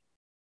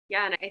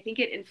 Yeah, and I think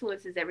it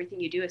influences everything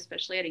you do,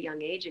 especially at a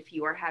young age, if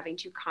you are having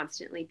to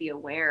constantly be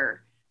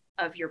aware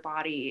of your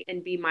body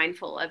and be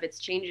mindful of its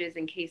changes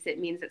in case it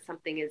means that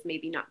something is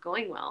maybe not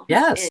going well.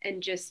 Yes.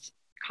 And just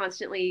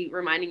constantly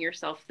reminding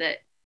yourself that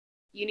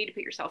you need to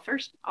put yourself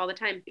first all the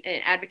time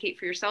and advocate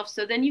for yourself,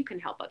 so then you can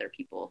help other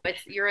people. But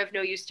you're of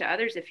no use to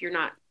others if you're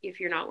not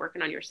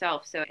working on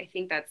yourself. So I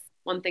think that's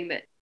one thing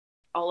that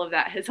all of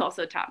that has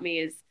also taught me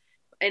is,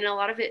 and a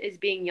lot of it is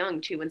being young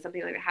too. When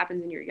something like that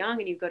happens and you're young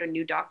and you go to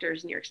new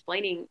doctors and you're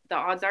explaining, the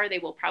odds are they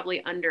will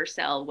probably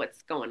undersell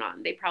what's going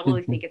on. They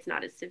probably think it's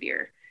not as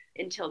severe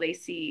until they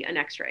see an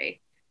x-ray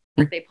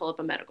or they pull up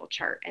a medical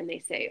chart and they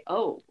say,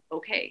 oh,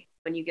 okay,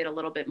 when you get a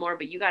little bit more,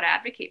 but you got to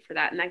advocate for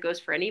that. And that goes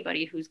for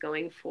anybody who's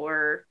going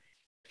for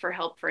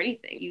help for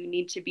anything. You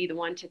need to be the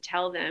one to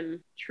tell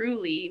them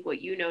truly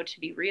what you know to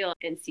be real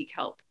and seek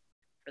help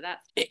for that.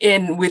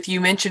 And with you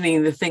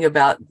mentioning the thing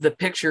about the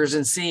pictures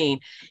and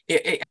seeing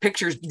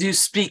pictures do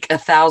speak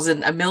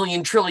a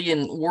million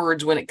trillion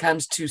words when it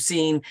comes to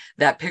seeing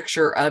that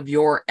picture of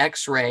your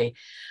x-ray,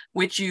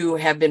 which you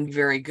have been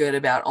very good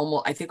about.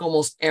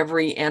 Almost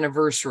every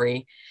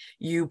anniversary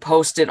you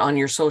post it on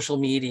your social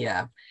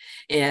media,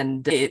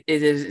 and it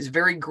is a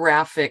very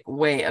graphic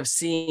way of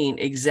seeing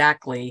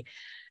exactly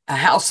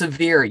how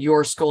severe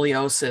your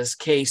scoliosis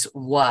case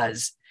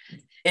was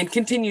and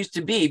continues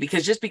to be,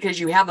 because just because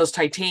you have those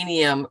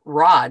titanium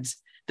rods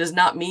does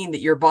not mean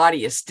that your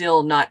body is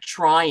still not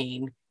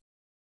trying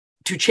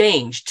to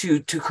change,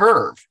 to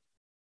curve.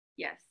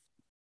 Yes.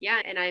 Yeah.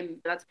 And I've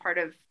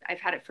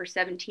had it for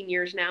 17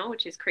 years now,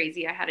 which is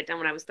crazy. I had it done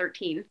when I was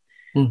 13.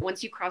 Mm.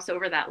 Once you cross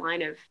over that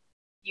line of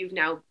you've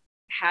now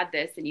had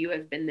this and you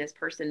have been this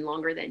person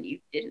longer than you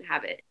didn't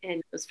have it.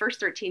 And those first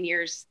 13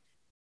 years,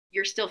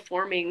 you're still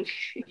forming,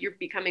 you're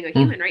becoming a Mm.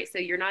 human, right? So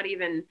you're not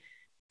even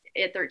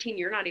at 13,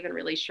 you're not even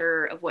really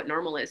sure of what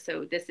normal is.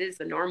 So this is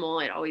the normal.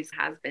 It always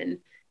has been.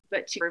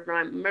 But to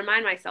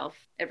remind myself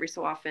every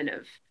so often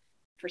of,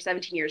 for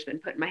 17 years, been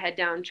putting my head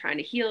down, trying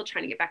to heal,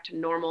 trying to get back to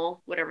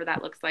normal, whatever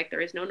that looks like.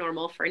 There is no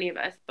normal for any of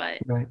us, but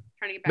Right.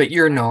 trying to get But back to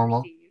you're what I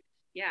normal. perceive.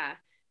 Yeah.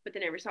 But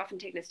then every so often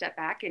taking a step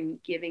back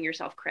and giving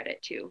yourself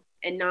credit too,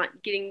 and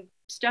not getting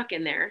stuck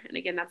in there. And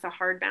again, that's a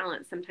hard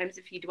balance. Sometimes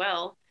if you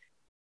dwell,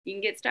 you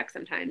can get stuck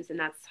sometimes, and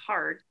that's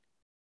hard.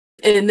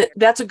 And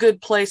that's a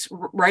good place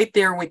right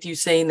there with you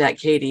saying that,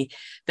 Katie.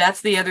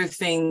 That's the other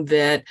thing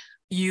that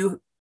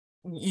you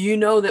you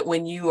know that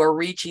when you are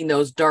reaching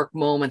those dark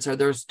moments or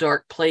those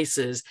dark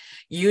places,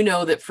 you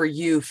know that for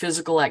you,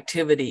 physical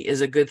activity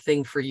is a good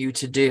thing for you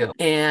to do.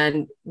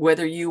 And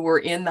whether you were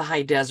in the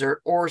high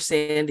desert or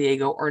San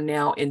Diego or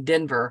now in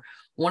Denver,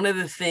 one of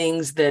the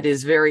things that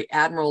is very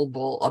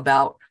admirable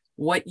about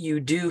what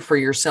you do for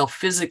yourself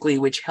physically,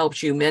 which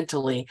helps you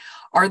mentally,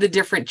 are the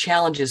different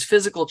challenges,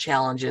 physical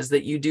challenges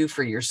that you do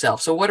for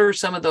yourself. So, what are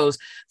some of those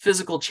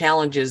physical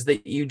challenges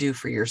that you do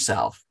for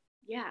yourself?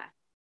 Yeah.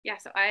 Yeah.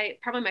 So I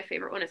probably my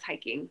favorite one is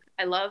hiking.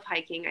 I love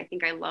hiking. I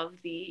think I love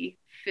the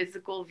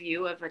physical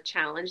view of a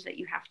challenge that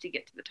you have to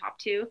get to the top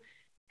to.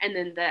 And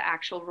then the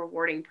actual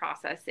rewarding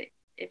process.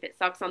 If it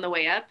sucks on the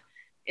way up,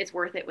 it's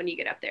worth it when you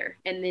get up there.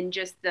 And then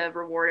just the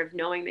reward of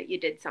knowing that you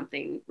did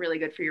something really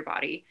good for your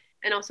body.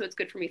 And also, it's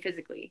good for me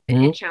physically. It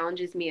Mhm.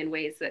 challenges me in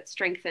ways that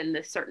strengthen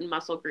the certain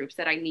muscle groups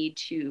that I need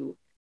to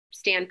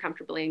stand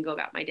comfortably and go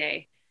about my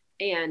day.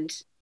 And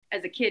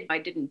as a kid, I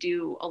didn't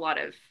do a lot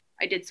of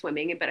I did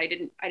swimming, but I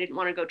didn't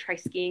want to go try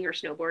skiing or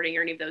snowboarding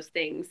or any of those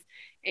things.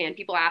 And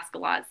people ask a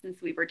lot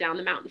since we were down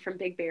the mountain from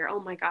Big Bear, oh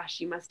my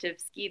gosh, you must have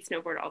skied,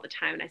 snowboard all the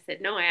time. And I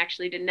said, no, I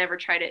actually did never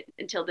tried it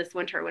until this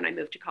winter when I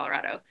moved to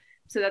Colorado.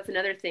 So that's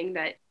another thing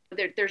that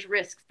there's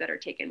risks that are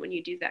taken when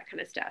you do that kind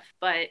of stuff.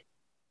 But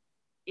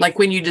Like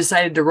when you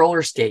decided to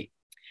roller skate.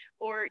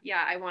 or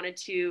yeah, I wanted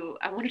to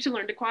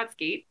learn to quad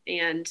skate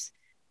and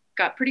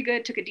got pretty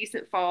good, took a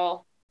decent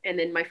fall. And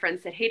then my friend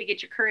said, hey, to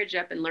get your courage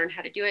up and learn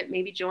how to do it,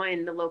 maybe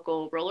join the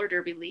local roller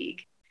derby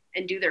league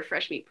and do their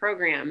fresh meat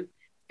program.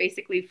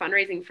 Basically,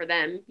 fundraising for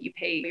them. You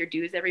pay your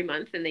dues every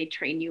month and they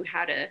train you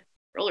how to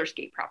roller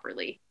skate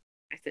properly.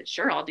 I said,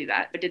 sure, I'll do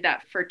that. I did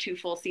that for 2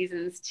 full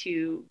seasons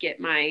to get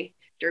my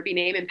derby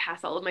name and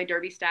pass all of my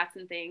derby stats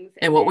and things.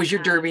 And And what then was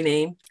your derby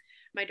name?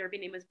 my derby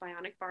name was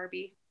Bionic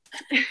Barbie.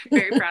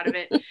 Very proud of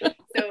it.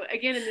 So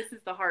again, and this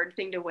is the hard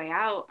thing to weigh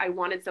out. I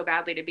wanted so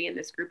badly to be in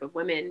this group of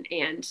women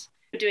and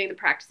doing the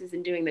practices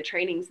and doing the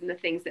trainings and the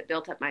things that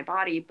built up my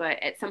body.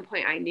 But at some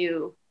point I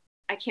knew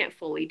I can't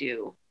fully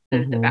do the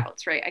Mm-hmm.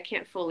 bouts, right? I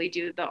can't fully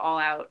do the all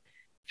out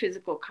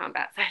physical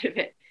combat side of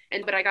it.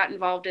 But I got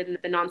involved in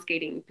the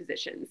non-skating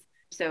positions.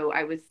 So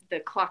I was the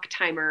clock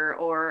timer,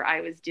 or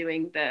I was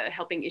doing the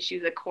helping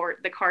issue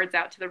the cards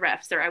out to the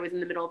refs, or I was in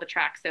the middle of the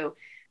track. So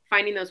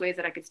finding those ways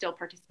that I could still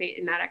participate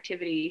in that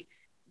activity.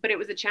 But it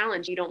was a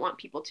challenge. You don't want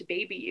people to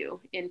baby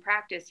you. In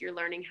practice, you're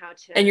learning how And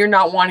to, you're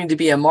not wanting to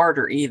be a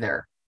martyr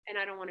either. and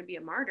I don't want to be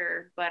a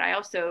martyr, but I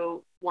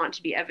also want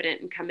to be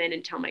evident and come in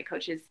and tell my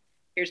coaches,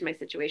 here's my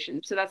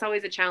situation. So that's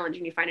always a challenge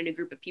when you find a new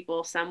group of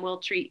people. Some will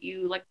treat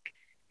you like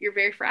you're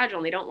very fragile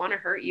and they don't want to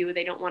hurt you.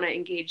 They don't want to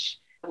engage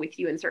with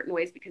you in certain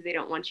ways because they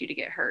don't want you to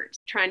get hurt.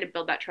 Trying to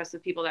build that trust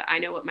with people that I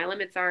know what my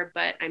limits are,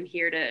 but I'm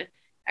here to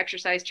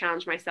exercise,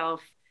 challenge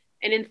myself.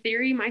 And in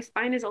theory, my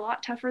spine is a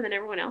lot tougher than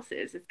everyone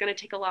else's. It's going to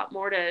take a lot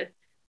more to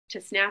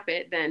snap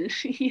it than than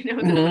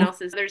someone Mm-hmm.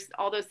 else's. There's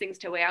all those things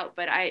to weigh out,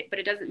 but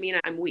it doesn't mean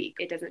I'm weak.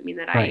 It doesn't mean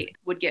that Right. I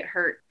would get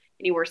hurt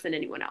any worse than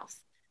anyone else.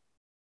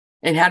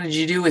 And how did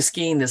you do with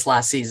skiing this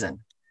last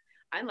season?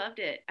 I loved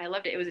it. I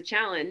loved it. It was a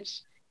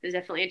challenge. It was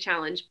definitely a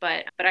challenge,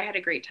 but I had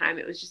a great time.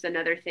 It was just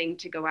another thing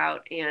to go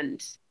out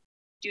and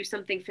do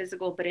something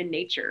physical, but in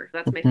nature.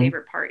 That's my Mm-hmm.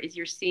 favorite part is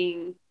you're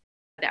seeing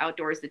the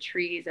outdoors, the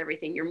trees,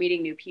 everything. You're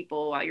meeting new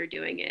people while you're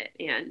doing it,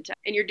 and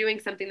you're doing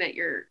something that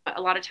you're. A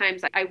lot of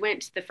times, I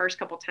went the first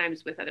couple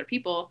times with other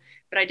people,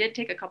 but I did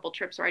take a couple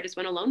trips where I just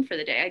went alone for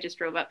the day. I just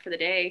drove up for the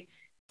day,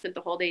 spent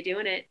the whole day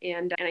doing it,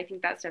 and I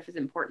think that stuff is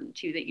important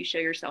too. That you show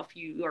yourself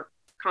you are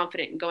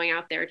confident in going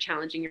out there,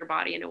 challenging your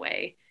body in a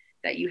way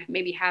that you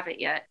maybe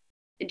haven't yet,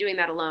 and doing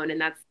that alone, and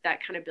that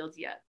kind of builds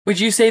you up. Would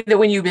you say that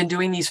when you've been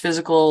doing these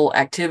physical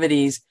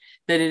activities,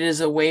 that it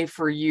is a way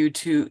for you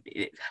to,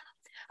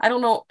 I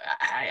don't know,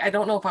 I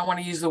don't know if I want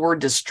to use the word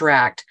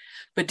distract,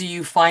 but do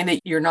you find that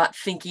you're not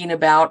thinking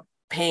about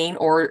pain,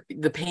 or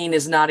the pain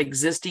is not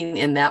existing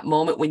in that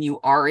moment when you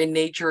are in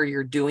nature or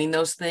you're doing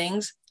those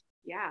things?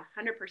 Yeah,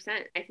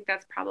 100%. I think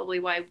that's probably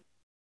why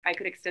I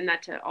could extend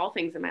that to all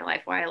things in my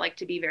life, why I like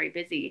to be very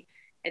busy.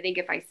 I think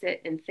if I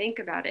sit and think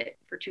about it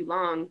for too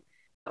long,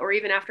 or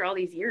even after all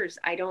these years,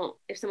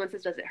 if someone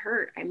says, does it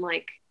hurt? I'm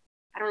like,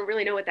 I don't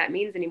really know what that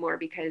means anymore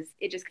because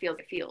it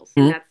feels.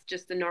 And Mhm. that's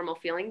just the normal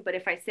feeling. But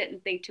if I sit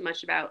and think too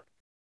much about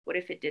what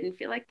if it didn't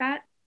feel like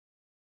that,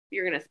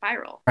 you're going to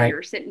spiral. Right.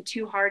 You're sitting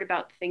too hard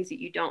about the things that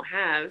you don't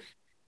have.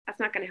 That's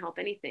not going to help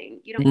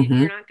anything. Mm-hmm.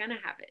 You're not going to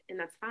have it. And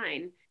that's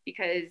fine,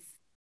 because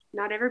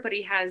not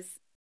everybody has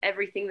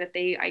everything that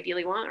they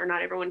ideally want, or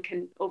not everyone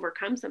can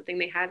overcome something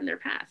they had in their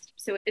past.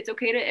 So it's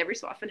okay to every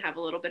so often have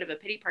a little bit of a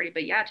pity party,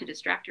 but yeah, to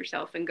distract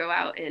yourself and go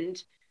out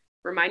and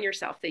remind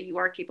yourself that you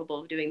are capable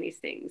of doing these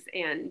things.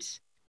 And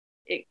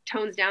it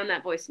tones down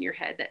that voice in your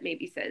head that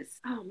maybe says,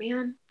 oh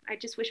man, I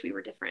just wish we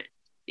were different.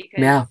 Because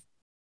Yeah.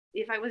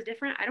 if I was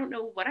different, I don't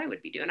know what I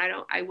would be doing.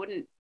 I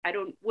wouldn't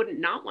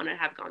not want to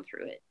have gone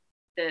through it.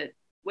 The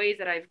ways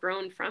that I've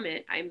grown from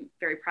it, I'm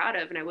very proud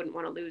of, and I wouldn't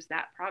want to lose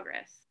that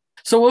progress.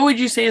 So what would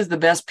you say is the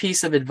best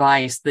piece of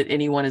advice that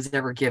anyone has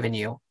ever given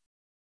you?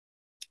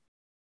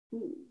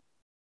 Ooh,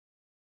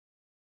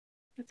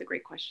 that's a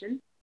great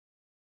question.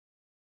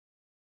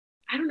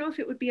 I don't know if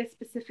it would be a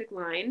specific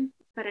line,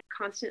 but I'm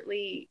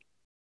constantly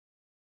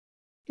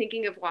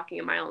thinking of walking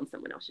a mile in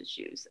someone else's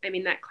shoes. I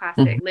mean, that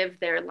classic live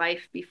their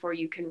life before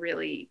you can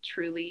really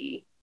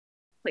truly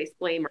place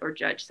blame or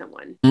judge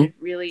someone. Mm-hmm. To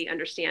really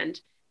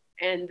understand.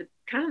 And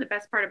kind of the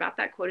best part about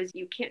that quote is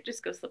you can't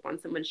just go slip on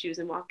someone's shoes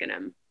and walk in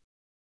them.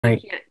 Right.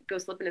 You can't go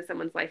slip into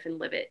someone's life and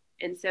live it.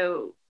 And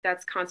so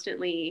that's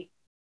constantly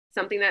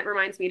something that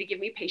reminds me to give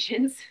me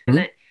patience. Mm-hmm. And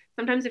that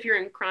sometimes if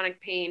you're in chronic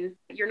pain,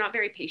 you're not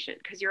very patient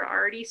because you're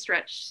already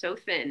stretched so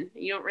thin.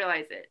 You don't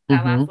realize it. That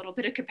Mm-hmm. last little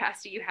bit of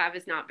capacity you have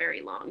is not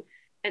very long.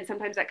 And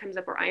sometimes that comes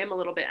up where I am a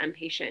little bit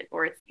impatient,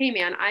 or it's, hey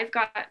man, I've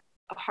got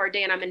a hard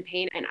day and I'm in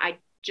pain and I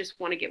just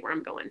want to get where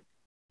I'm going.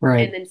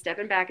 Right. And then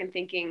stepping back and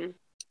thinking,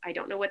 I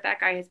don't know what that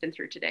guy has been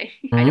through today.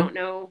 Mm-hmm. I don't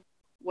know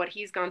what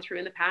he's gone through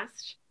in the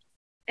past.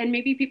 And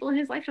maybe people in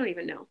his life don't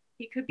even know.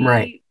 He could be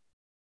Right.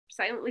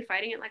 silently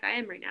fighting it like I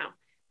am right now.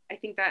 I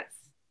think that's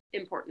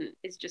important,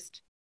 is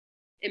just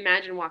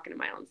imagine walking a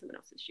mile in someone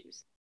else's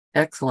shoes.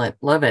 Excellent.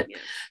 Love it. Yeah.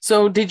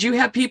 So did you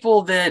have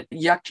people that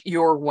yucked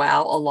your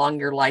wow along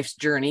your life's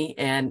journey?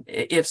 And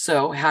if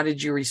so, how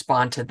did you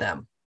respond to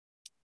them?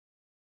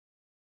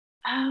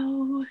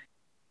 Oh,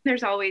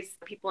 there's always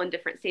people in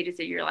different stages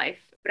of your life.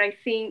 But I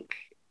think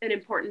an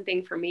important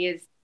thing for me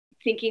is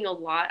thinking a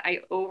lot. I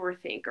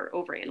overthink or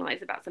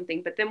overanalyze about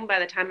something. But then by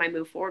the time I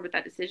move forward with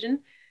that decision,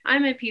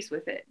 I'm at peace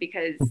with it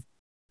because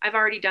I've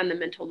already done the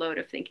mental load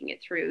of thinking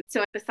it through.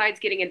 So besides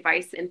getting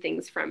advice and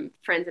things from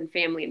friends and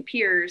family and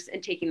peers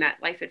and taking that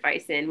life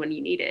advice in when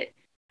you need it,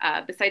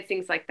 besides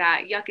things like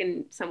that,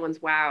 yucking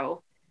someone's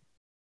wow,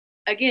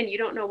 again, you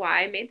don't know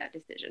why I made that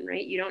decision,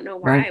 right? You don't know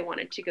why Right. I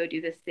wanted to go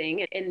do this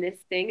thing. And this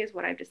thing is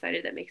what I've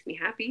decided that makes me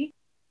happy.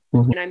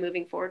 Mm-hmm. And I'm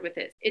moving forward with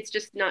it. It's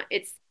just not,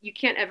 you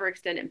can't ever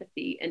extend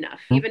empathy enough,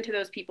 Mm-hmm. even to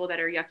those people that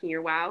are yucking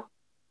your wow.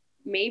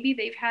 Maybe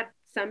they've had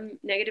some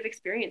negative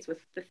experience with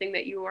the thing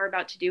that you are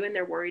about to do and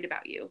they're worried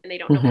about you and they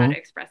don't know how Mm-hmm. to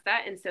express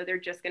that. And so they're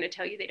just going to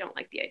tell you they don't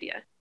like the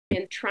idea.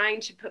 And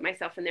trying to put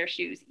myself in their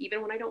shoes,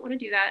 even when I don't want to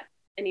do that,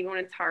 and even when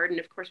it's hard. And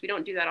of course, we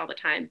don't do that all the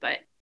time, but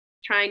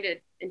trying to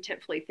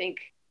intentfully think,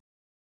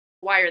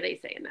 why are they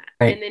saying that?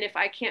 Right. And then if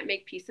I can't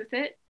make peace with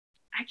it,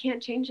 I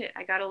can't change it.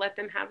 I got to let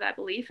them have that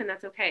belief, and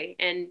that's okay.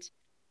 And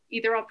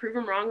either I'll prove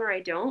them wrong or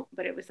I don't,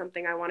 but it was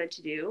something I wanted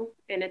to do.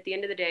 And at the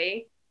end of the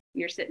day, when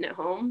you're sitting at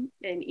home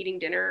and eating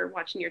dinner or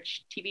watching your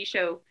TV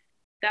show,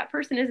 that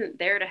person isn't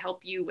there to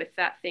help you with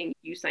that thing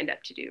you signed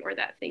up to do or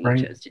that thing you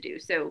Right. chose to do.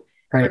 So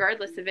Right.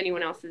 regardless of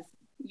anyone else's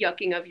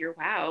yucking of your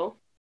wow,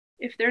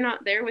 if they're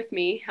not there with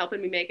me,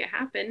 helping me make it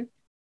happen,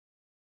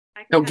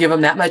 I can Don't give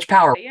them that much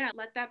power. yeah,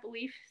 let that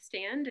belief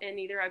stand, and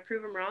either I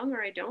prove them wrong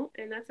or I don't,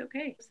 and that's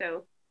okay.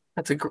 So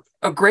That's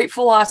a great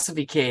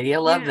philosophy, Katie. I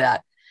love yeah,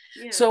 that.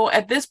 yeah, So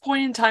at this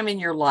point in time in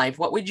your life,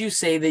 what would you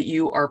say that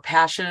you are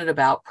passionate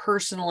about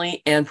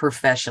personally and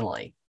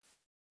professionally?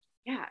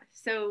 yeah.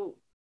 So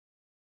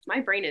my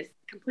brain is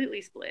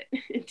completely split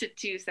into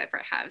two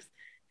separate halves.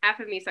 Half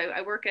of me, so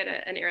I work at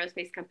an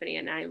aerospace company,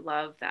 and I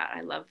love that.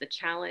 I love the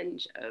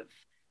challenge of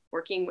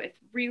working with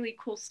really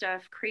cool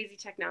stuff, crazy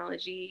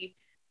technology,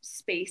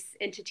 space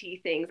entity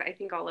things. I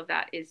think all of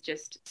that is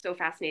just so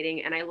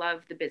fascinating. And I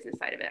love the business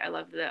side of it. I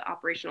love the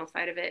operational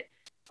side of it,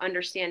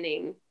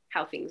 understanding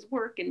how things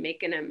work and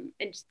making them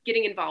and just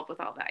getting involved with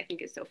all that, I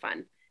think is so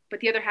fun. But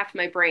the other half of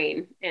my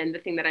brain and the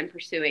thing that I'm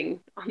pursuing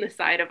on the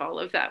side of all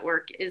of that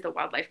work is the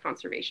wildlife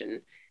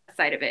conservation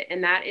side of it.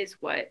 And that is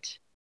what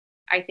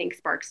I think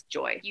sparks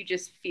joy. You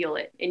just feel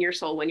it in your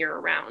soul when you're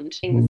around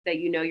things that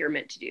you know you're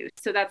meant to do.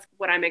 So that's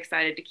what I'm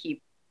excited to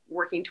keep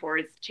working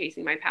towards,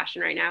 chasing my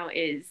passion right now.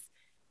 Is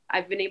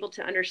I've been able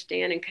to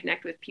understand and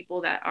connect with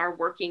people that are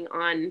working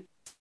on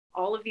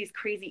all of these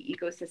crazy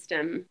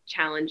ecosystem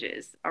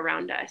challenges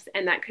around us.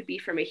 And that could be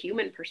from a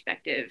human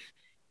perspective.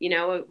 You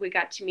know, we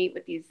got to meet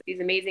with these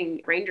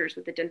amazing rangers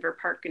with the Denver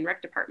Park and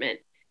Rec Department.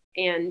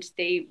 And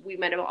we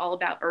met all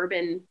about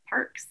urban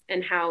parks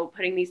and how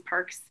putting these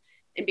parks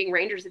and being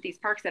rangers at these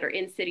parks that are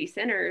in city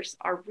centers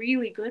are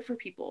really good for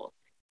people,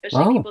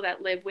 especially people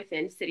that live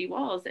within city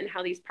walls, and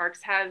how these parks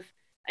have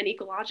an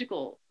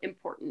ecological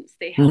importance.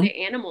 They have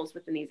the animals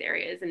within these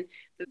areas. And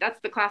so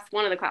that's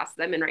one of the classes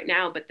I'm in right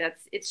now, but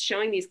it's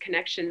showing these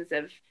connections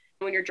of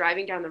When you're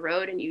driving down the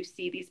road and you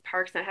see these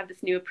parks, I have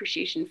this new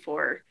appreciation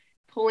for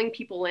pulling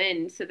people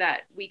in so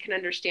that we can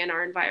understand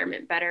our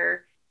environment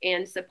better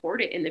and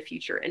support it in the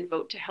future and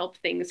vote to help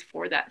things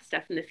for that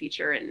stuff in the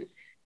future. And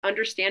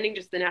understanding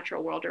just the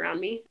natural world around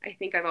me. I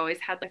think I've always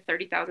had like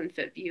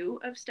 30,000-foot view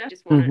of stuff.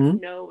 Just want to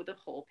know the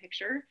whole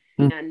picture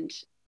and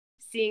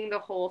seeing the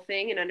whole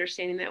thing and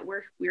understanding that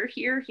we're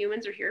here,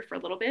 humans are here for a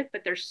little bit,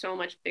 but there's so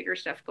much bigger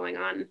stuff going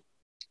on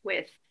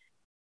with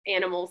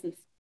animals and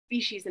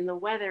species and the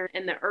weather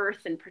and the earth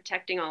and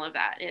protecting all of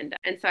that. And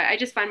so I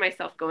just find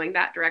myself going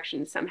that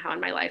direction somehow in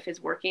my life, is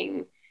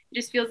working. It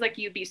just feels like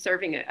you'd be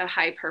serving a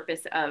high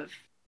purpose of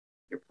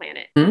your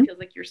planet. It feels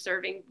like you're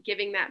serving,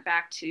 giving that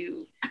back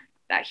to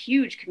that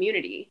huge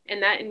community,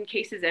 and that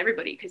encases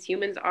everybody, because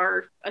humans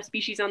are a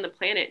species on the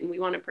planet and we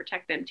want to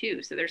protect them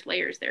too. So there's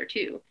layers there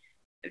too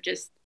of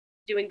just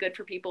doing good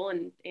for people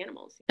and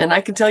animals. And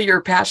I can tell you're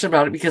passionate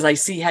about it because I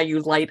see how you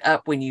light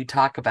up when you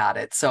talk about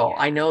it. So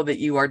I know that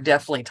you are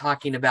definitely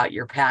talking about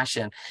your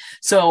passion.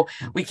 So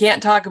we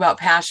can't talk about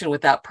passion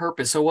without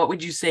purpose. So what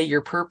would you say your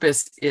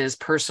purpose is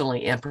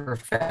personally and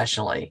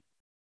professionally?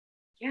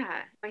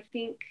 Yeah, I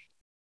think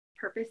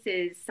purpose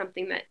is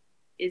something that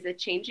is a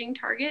changing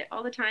target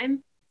all the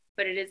time,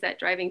 but it is that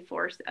driving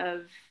force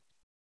of,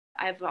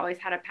 I've always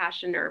had a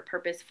passion or a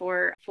purpose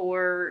for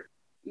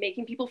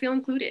making people feel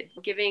included,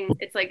 giving.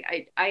 It's like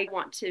I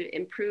want to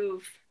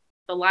improve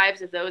the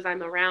lives of those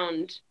I'm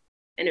around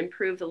and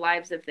improve the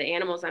lives of the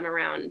animals I'm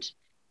around.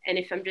 And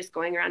if I'm just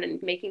going around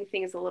and making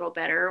things a little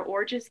better,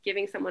 or just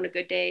giving someone a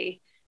good day,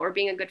 or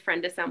being a good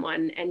friend to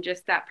someone, and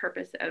just that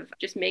purpose of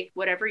just make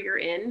whatever you're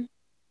in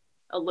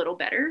a little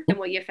better than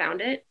what you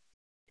found it,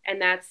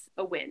 and that's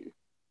a win.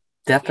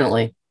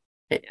 Definitely.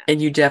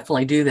 And you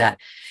definitely do that.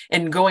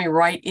 And going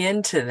right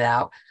into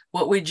that,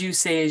 what would you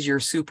say is your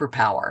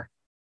superpower?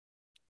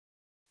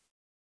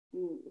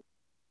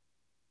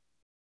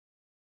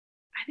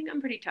 I think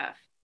I'm pretty tough.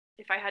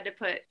 If I had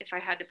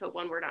to put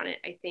one word on it,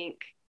 I think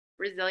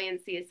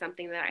resiliency is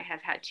something that I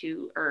have had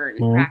to earn,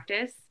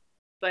 practice,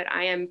 but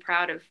I am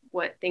proud of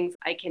what things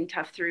I can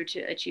tough through to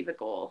achieve a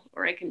goal,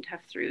 or I can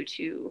tough through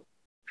to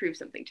prove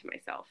something to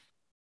myself.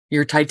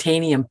 You're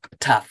titanium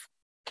tough.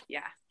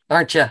 Yeah.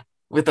 Aren't you?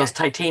 With those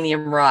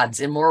titanium rods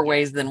in more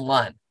ways than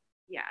one.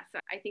 Yeah. So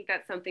I think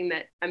that's something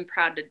that I'm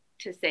proud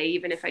to say,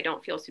 even if I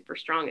don't feel super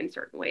strong in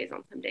certain ways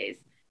on some days,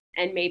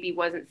 and maybe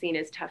wasn't seen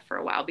as tough for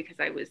a while because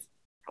I was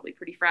probably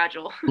pretty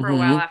fragile for a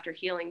while after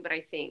healing. But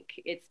I think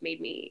it's made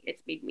me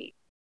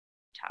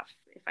tough,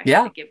 if I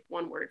had to give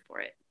one word for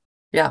it.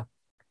 Yeah.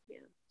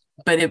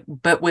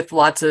 But with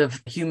lots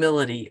of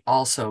humility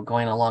also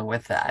going along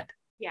with that.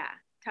 Yeah.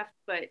 Tough,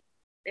 but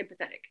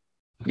empathetic.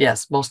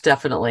 Yes, most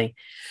definitely.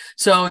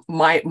 So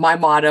my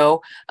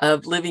motto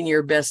of living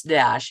your best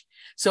dash.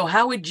 So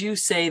how would you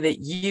say that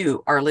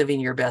you are living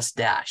your best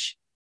dash?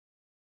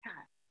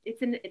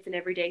 It's an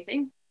everyday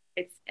thing.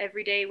 It's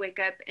every day, wake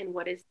up, and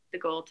what is the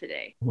goal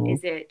today?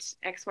 Is it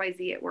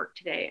XYZ at work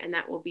today? And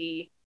that will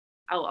be,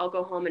 I'll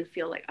go home and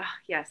feel like, oh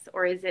yes.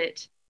 Or is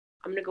it,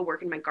 I'm going to go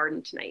work in my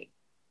garden tonight.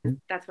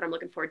 That's what I'm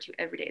looking forward to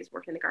every day, is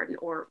working in the garden.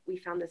 Or we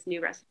found this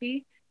new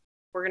recipe.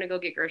 We're going to go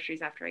get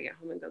groceries after I get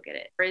home and go get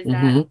it. Or is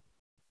that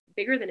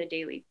bigger than a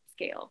daily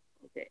scale?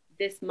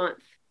 This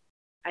month,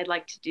 I'd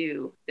like to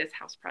do this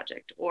house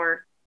project,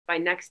 or by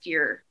next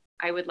year,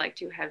 I would like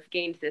to have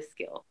gained this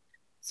skill.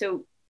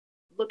 So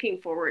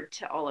looking forward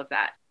to all of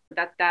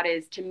that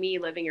is, to me,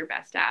 living your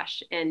best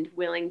dash, and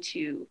willing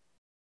to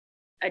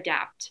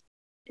adapt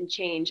and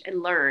change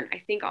and learn.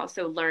 I think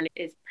also learn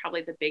is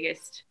probably the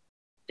biggest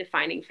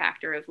defining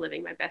factor of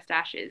living my best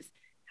dash. Is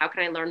how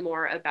can I learn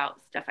more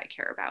about stuff I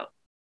care about?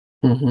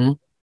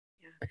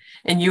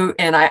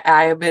 And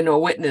I have been a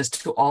witness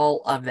to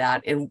all of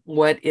that. And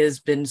what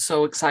has been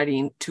so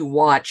exciting to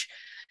watch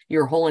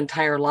your whole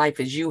entire life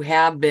is you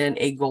have been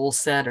a goal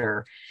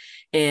setter.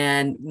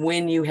 And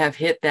when you have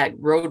hit that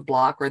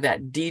roadblock or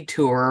that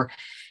detour,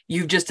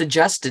 you've just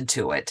adjusted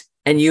to it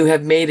and you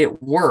have made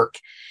it work.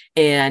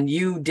 And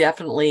you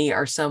definitely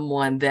are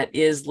someone that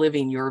is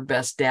living your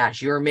best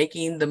dash. You're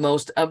making the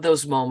most of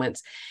those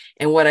moments.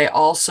 And what I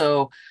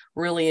also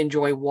really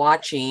enjoy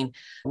watching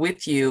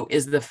with you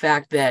is the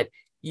fact that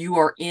you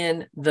are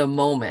in the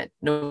moment,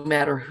 no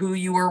matter who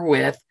you are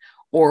with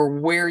or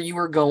where you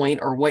are going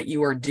or what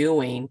you are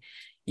doing.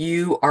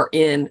 You are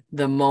in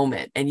the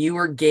moment and you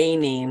are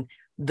gaining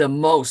the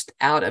most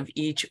out of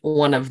each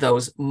one of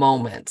those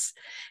moments.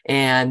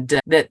 And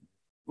that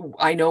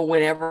I know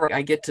whenever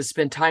I get to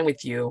spend time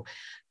with you,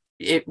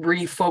 it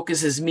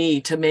refocuses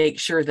me to make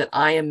sure that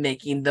I am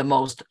making the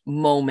most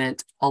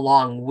moment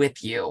along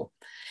with you.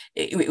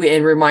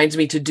 It reminds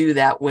me to do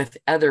that with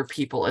other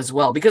people as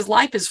well, because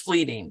life is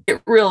fleeting.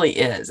 It really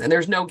is. And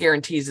there's no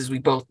guarantees, as we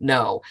both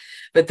know.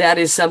 But that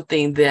is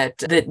something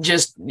that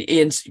just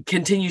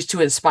continues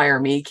to inspire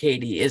me,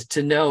 Katie, is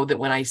to know that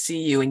when I see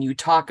you and you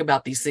talk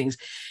about these things,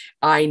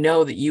 I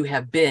know that you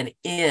have been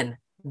in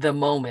the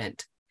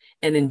moment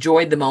and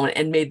enjoyed the moment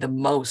and made the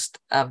most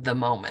of the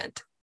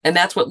moment. And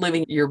that's what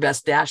living your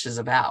best dash is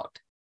about.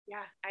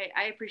 Yeah,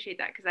 I appreciate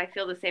that, because I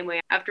feel the same way.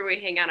 After we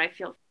hang out, I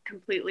feel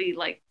completely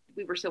like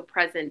we were so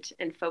present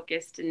and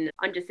focused and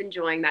on just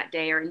enjoying that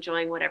day or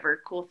enjoying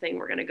whatever cool thing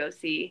we're going to go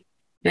see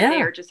that day,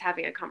 Yeah. or just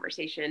having a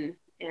conversation.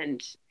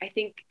 And I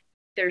think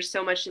there's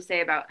so much to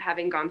say about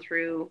having gone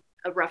through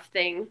a rough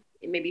thing,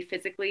 maybe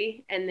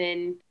physically, and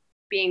then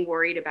being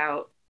worried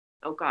about,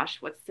 oh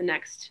gosh, what's the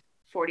next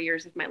 40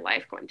 years of my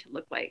life going to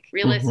look like?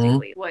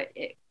 Realistically,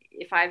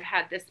 if I've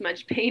had this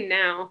much pain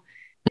now,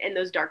 and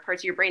those dark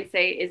parts of your brain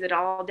say, is it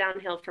all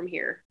downhill from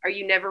here? Are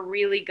you never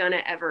really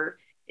gonna ever,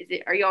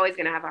 are you always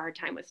gonna have a hard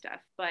time with stuff?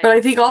 But I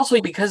think also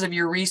because of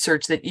your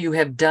research that you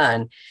have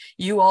done,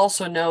 you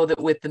also know that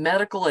with the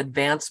medical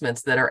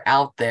advancements that are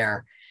out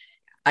there,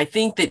 I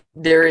think that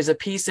there is a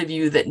piece of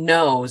you that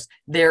knows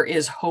there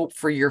is hope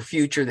for your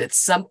future, that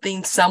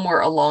something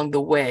somewhere along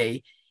the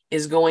way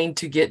is going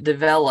to get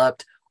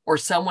developed, or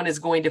someone is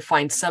going to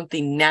find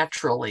something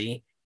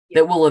naturally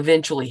that will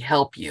eventually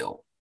help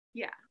you.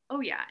 Yeah. Oh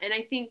yeah. And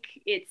I think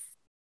it's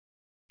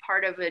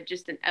part of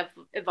just an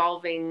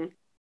evolving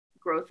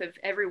growth of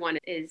everyone.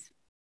 Is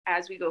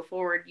as we go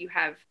forward, you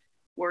have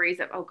worries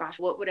of, oh gosh,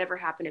 what would ever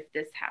happen if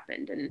this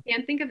happened?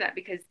 And think of that,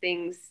 because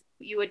things,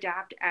 you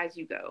adapt as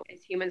you go.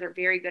 As humans are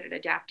very good at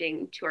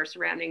adapting to our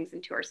surroundings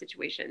and to our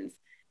situations,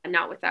 and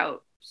not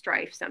without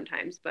strife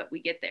sometimes, but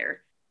we get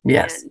there.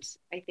 Yes. And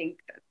I think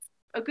that's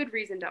a good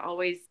reason to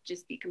always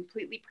just be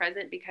completely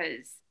present,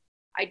 because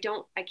I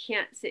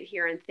can't sit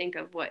here and think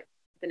of what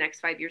the next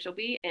 5 years will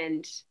be,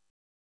 and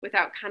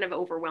without kind of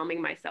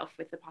overwhelming myself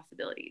with the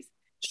possibilities.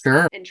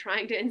 Sure. And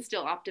trying to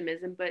instill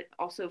optimism, but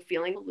also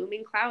feeling a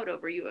looming cloud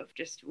over you of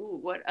just, ooh,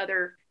 what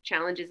other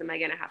challenges am I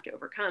going to have to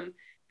overcome?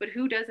 But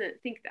who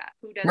doesn't think that?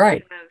 Who doesn't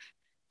have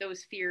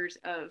those fears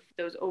of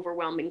those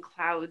overwhelming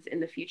clouds in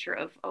the future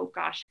of, oh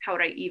gosh, how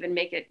would I even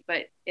make it?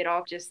 But it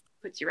all just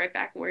puts you right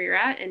back where you're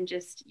at, and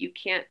just, you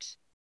can't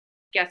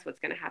guess what's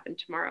going to happen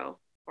tomorrow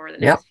or the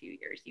next few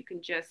years. You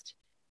can just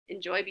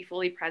enjoy, be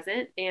fully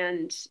present.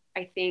 And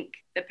I think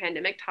the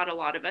pandemic taught a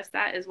lot of us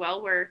that as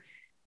well, where,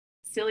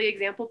 silly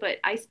example, but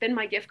I spend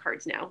my gift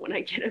cards now when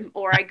I get them,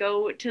 or I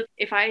go to,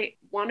 if I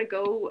want to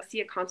go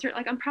see a concert,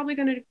 like I'm probably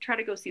going to try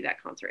to go see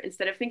that concert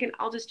instead of thinking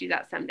I'll just do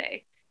that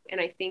someday.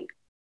 And I think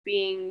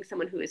being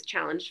someone who is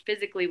challenged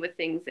physically with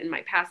things in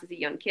my past as a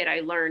young kid, I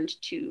learned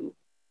to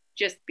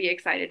just be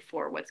excited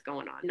for what's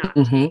going on, not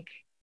take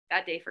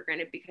that day for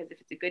granted, because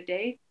if it's a good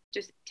day,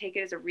 just take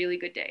it as a really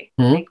good day.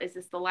 Think, is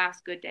this the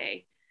last good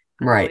day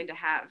I'm going to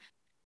have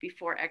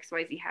before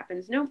XYZ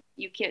happens? No,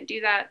 you can't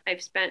do that.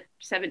 I've spent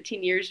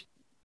 17 years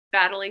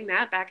battling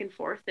that back and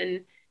forth,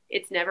 and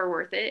it's never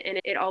worth it, and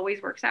it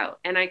always works out.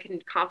 And I can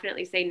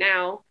confidently say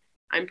now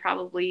I'm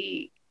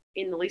probably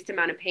in the least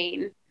amount of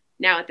pain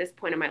now at this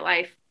point in my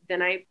life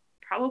than I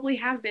probably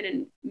have been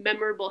in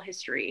memorable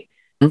history.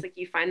 It's like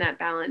you find that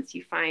balance,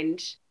 you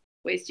find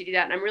ways to do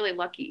that. And I'm really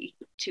lucky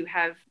to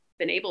have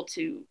been able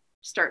to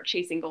start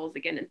chasing goals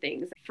again and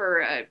things.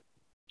 For a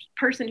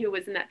person who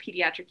was in that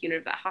pediatric unit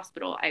of that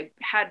hospital, I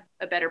had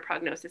a better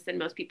prognosis than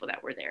most people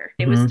that were there.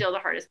 It was still the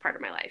hardest part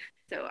of my life.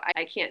 So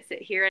I can't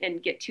sit here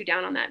and get too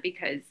down on that,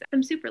 because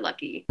I'm super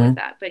lucky with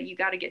that. But you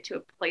got to get to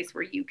a place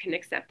where you can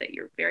accept that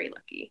you're very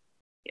lucky.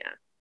 Yeah.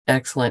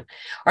 Excellent.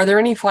 Are there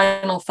any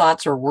final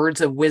thoughts or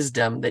words of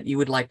wisdom that you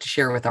would like to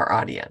share with our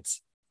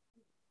audience?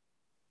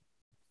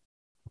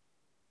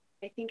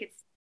 I think it's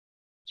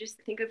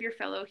just think of your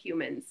fellow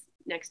humans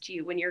next to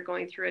you when you're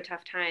going through a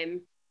tough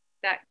time.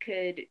 That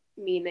could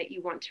mean that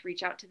you want to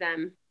reach out to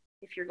them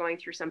if you're going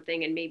through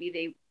something, and maybe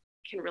they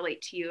can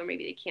relate to you, or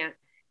maybe they can't.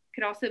 It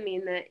could also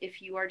mean that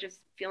if you are just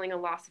feeling a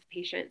loss of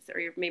patience, or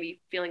you're maybe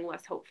feeling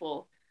less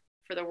hopeful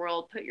for the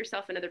world, put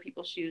yourself in other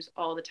people's shoes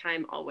all the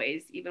time,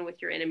 always, even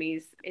with your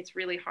enemies. It's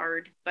really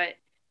hard, but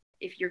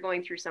if you're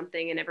going through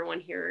something, and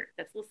everyone here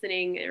that's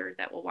listening or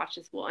that will watch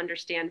this will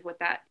understand what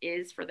that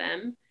is for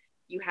them,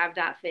 you have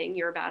that thing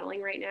you're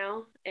battling right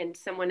now, and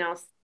someone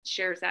else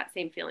shares that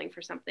same feeling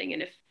for something.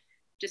 And if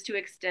just to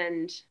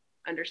extend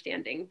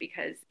understanding,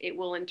 because it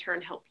will in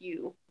turn help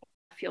you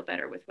feel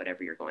better with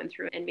whatever you're going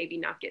through, and maybe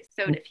not get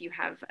stoned if you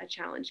have a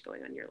challenge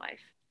going on in your life.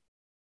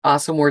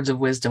 Awesome words of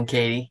wisdom,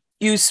 Katie.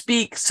 You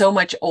speak so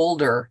much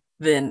older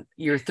than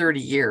your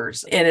 30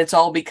 years, and it's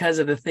all because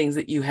of the things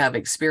that you have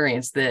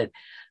experienced, that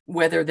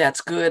whether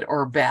that's good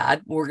or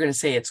bad, we're going to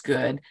say it's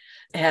good,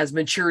 has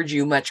matured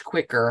you much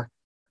quicker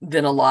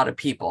than a lot of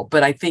people.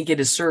 But I think it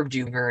has served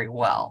you very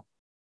well.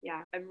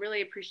 Yeah, I'm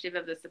really appreciative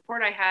of the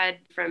support I had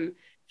from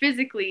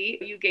physically.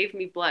 You gave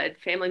me blood.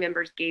 Family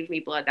members gave me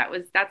blood.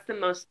 That's the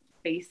most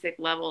basic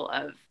level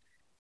of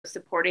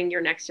supporting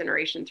your next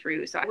generation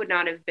through. So I would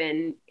not have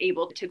been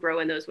able to grow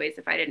in those ways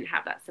if I didn't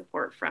have that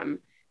support from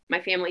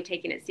my family,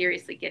 taking it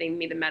seriously, getting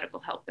me the medical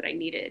help that I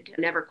needed,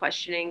 never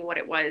questioning what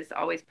it was,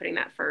 always putting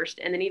that first.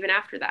 And then even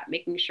after that,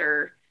 making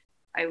sure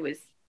I was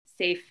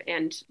safe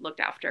and looked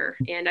after.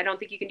 And I don't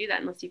think you can do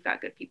that unless you've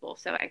got good people.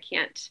 So I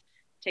can't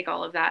take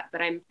all of that,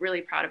 but I'm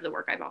really proud of the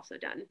work I've also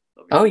done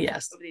over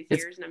these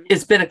years. And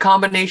it's been a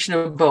combination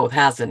of both,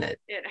 hasn't it?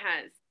 It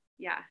has.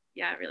 Yeah,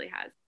 it really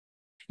has.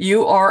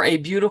 You are a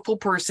beautiful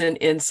person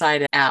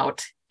inside and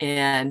out,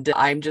 And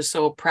I'm just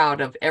so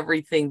proud of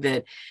everything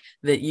that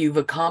you've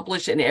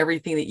accomplished and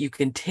everything that you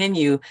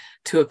continue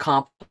to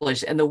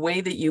accomplish and the way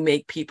that you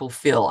make people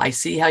feel. I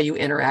see how you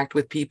interact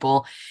with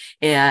people,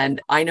 and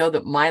I know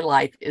that my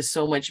life is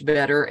so much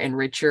better and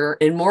richer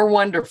and more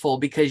wonderful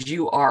because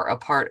you are a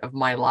part of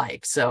my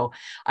life. So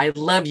I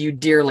love you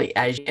dearly,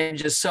 as I'm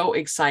just so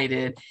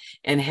excited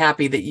and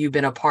happy that you've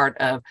been a part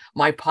of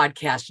my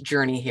podcast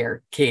journey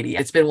here, Katie.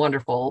 It's been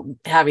wonderful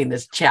having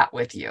this chat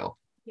with you.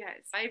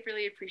 Yes, I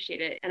really appreciate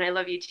it. And I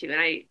love you too. And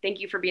I thank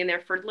you for being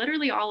there for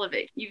literally all of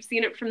it. You've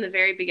seen it from the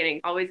very beginning.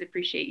 Always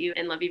appreciate you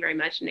and love you very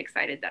much, and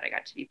excited that I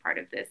got to be part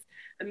of this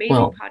amazing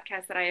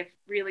podcast that I have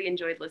really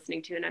enjoyed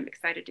listening to. And I'm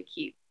excited to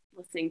keep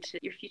listening to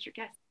your future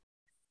guests.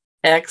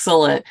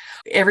 Excellent.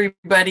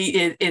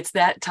 Everybody, it's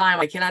that time.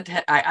 I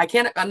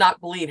cannot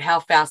believe how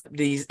fast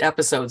these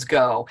episodes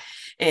go.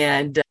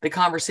 And the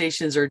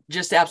conversations are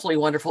just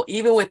absolutely wonderful.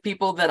 Even with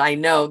people that I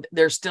know,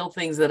 there's still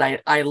things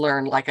that I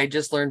learned, like I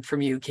just learned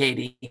from you,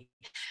 Katie.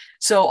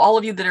 So all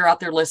of you that are out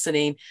there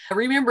listening,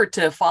 remember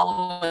to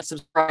follow and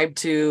subscribe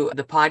to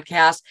the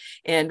podcast.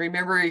 And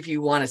remember, if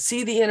you want to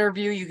see the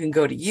interview, you can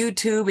go to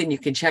YouTube and you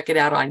can check it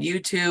out on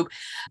YouTube.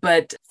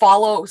 But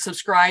follow,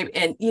 subscribe,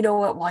 and you know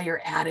what, while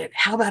you're at it,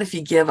 how about if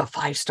you give a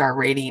 5-star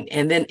rating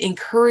and then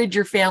encourage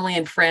your family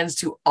and friends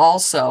to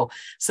also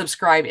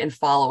subscribe and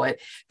follow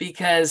it?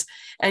 Because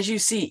as you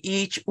see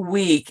each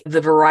week,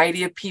 the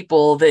variety of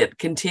people that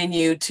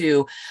continue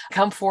to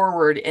come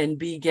forward and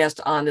be guests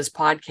on this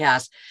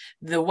podcast,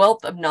 the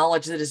wealth of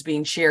knowledge that is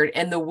being shared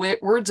and the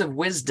words of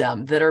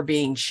wisdom that are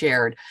being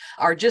shared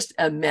are just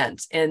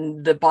immense.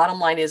 And the bottom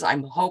line is,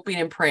 I'm hoping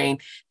and praying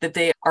that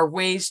they are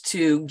ways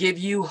to give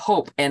you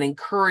hope and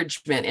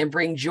encouragement and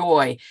bring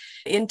joy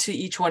into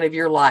each one of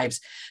your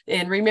lives.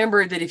 And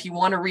remember that if you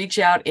want to reach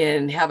out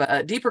and have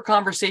a deeper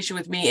conversation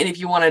with me, and if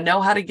you want to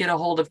know how to get a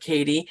hold of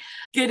Katie,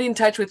 get in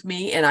touch with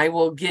me and I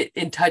will get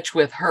in touch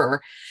with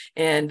her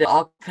and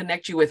I'll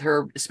connect you with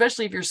her,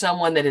 especially if you're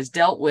someone that has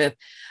dealt with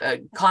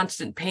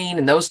constant pain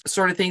and those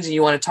sort of things and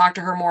you want to talk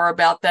to her more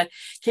about that.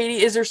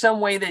 Katie, is there some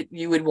way that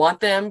you would want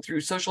them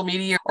through social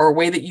media or a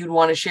way that you'd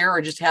want to share,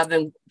 or just have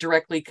them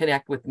directly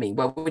connect with me?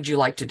 What would you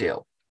like to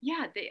do?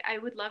 Yeah, I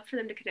would love for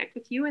them to connect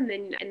with you, and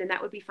then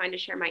that would be fine to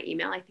share my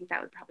email. I think that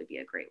would probably be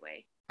a great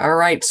way. All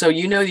right. So,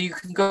 you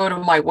can go to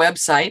my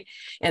website,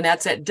 and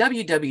that's at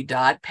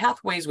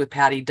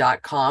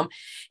www.pathwayswithpatty.com.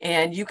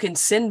 And you can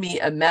send me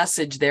a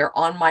message there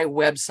on my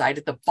website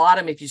at the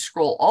bottom. If you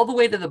scroll all the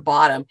way to the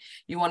bottom,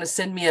 you want to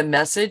send me a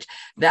message.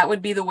 That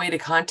would be the way to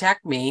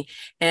contact me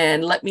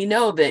and let me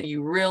know that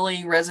you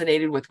really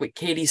resonated with what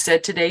Katie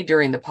said today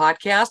during the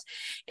podcast.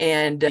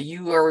 And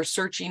you are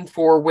searching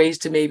for ways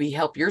to maybe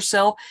help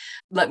yourself.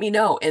 Let me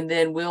know. And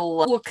then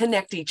we'll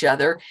connect each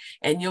other,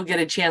 and you'll get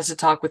a chance to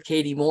talk with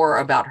Katie more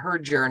about her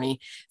journey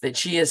that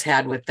she has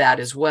had with that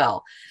as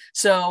well.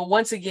 So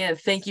once again,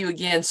 thank you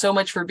again so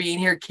much for being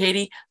here,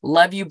 Katie.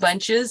 Love you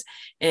bunches,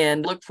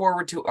 and look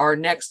forward to our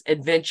next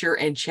adventure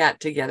and chat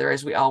together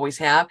as we always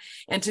have.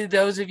 And to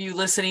those of you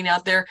listening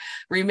out there,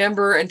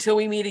 remember, until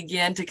we meet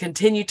again, to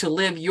continue to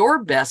live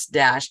your best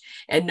dash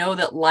and know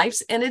that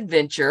life's an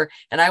adventure.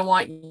 And I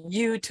want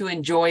you to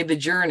enjoy the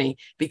journey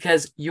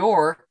because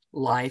your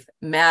life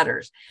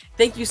matters.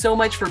 Thank you so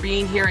much for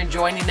being here and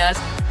joining us,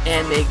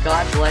 and may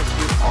God bless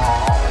you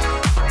all.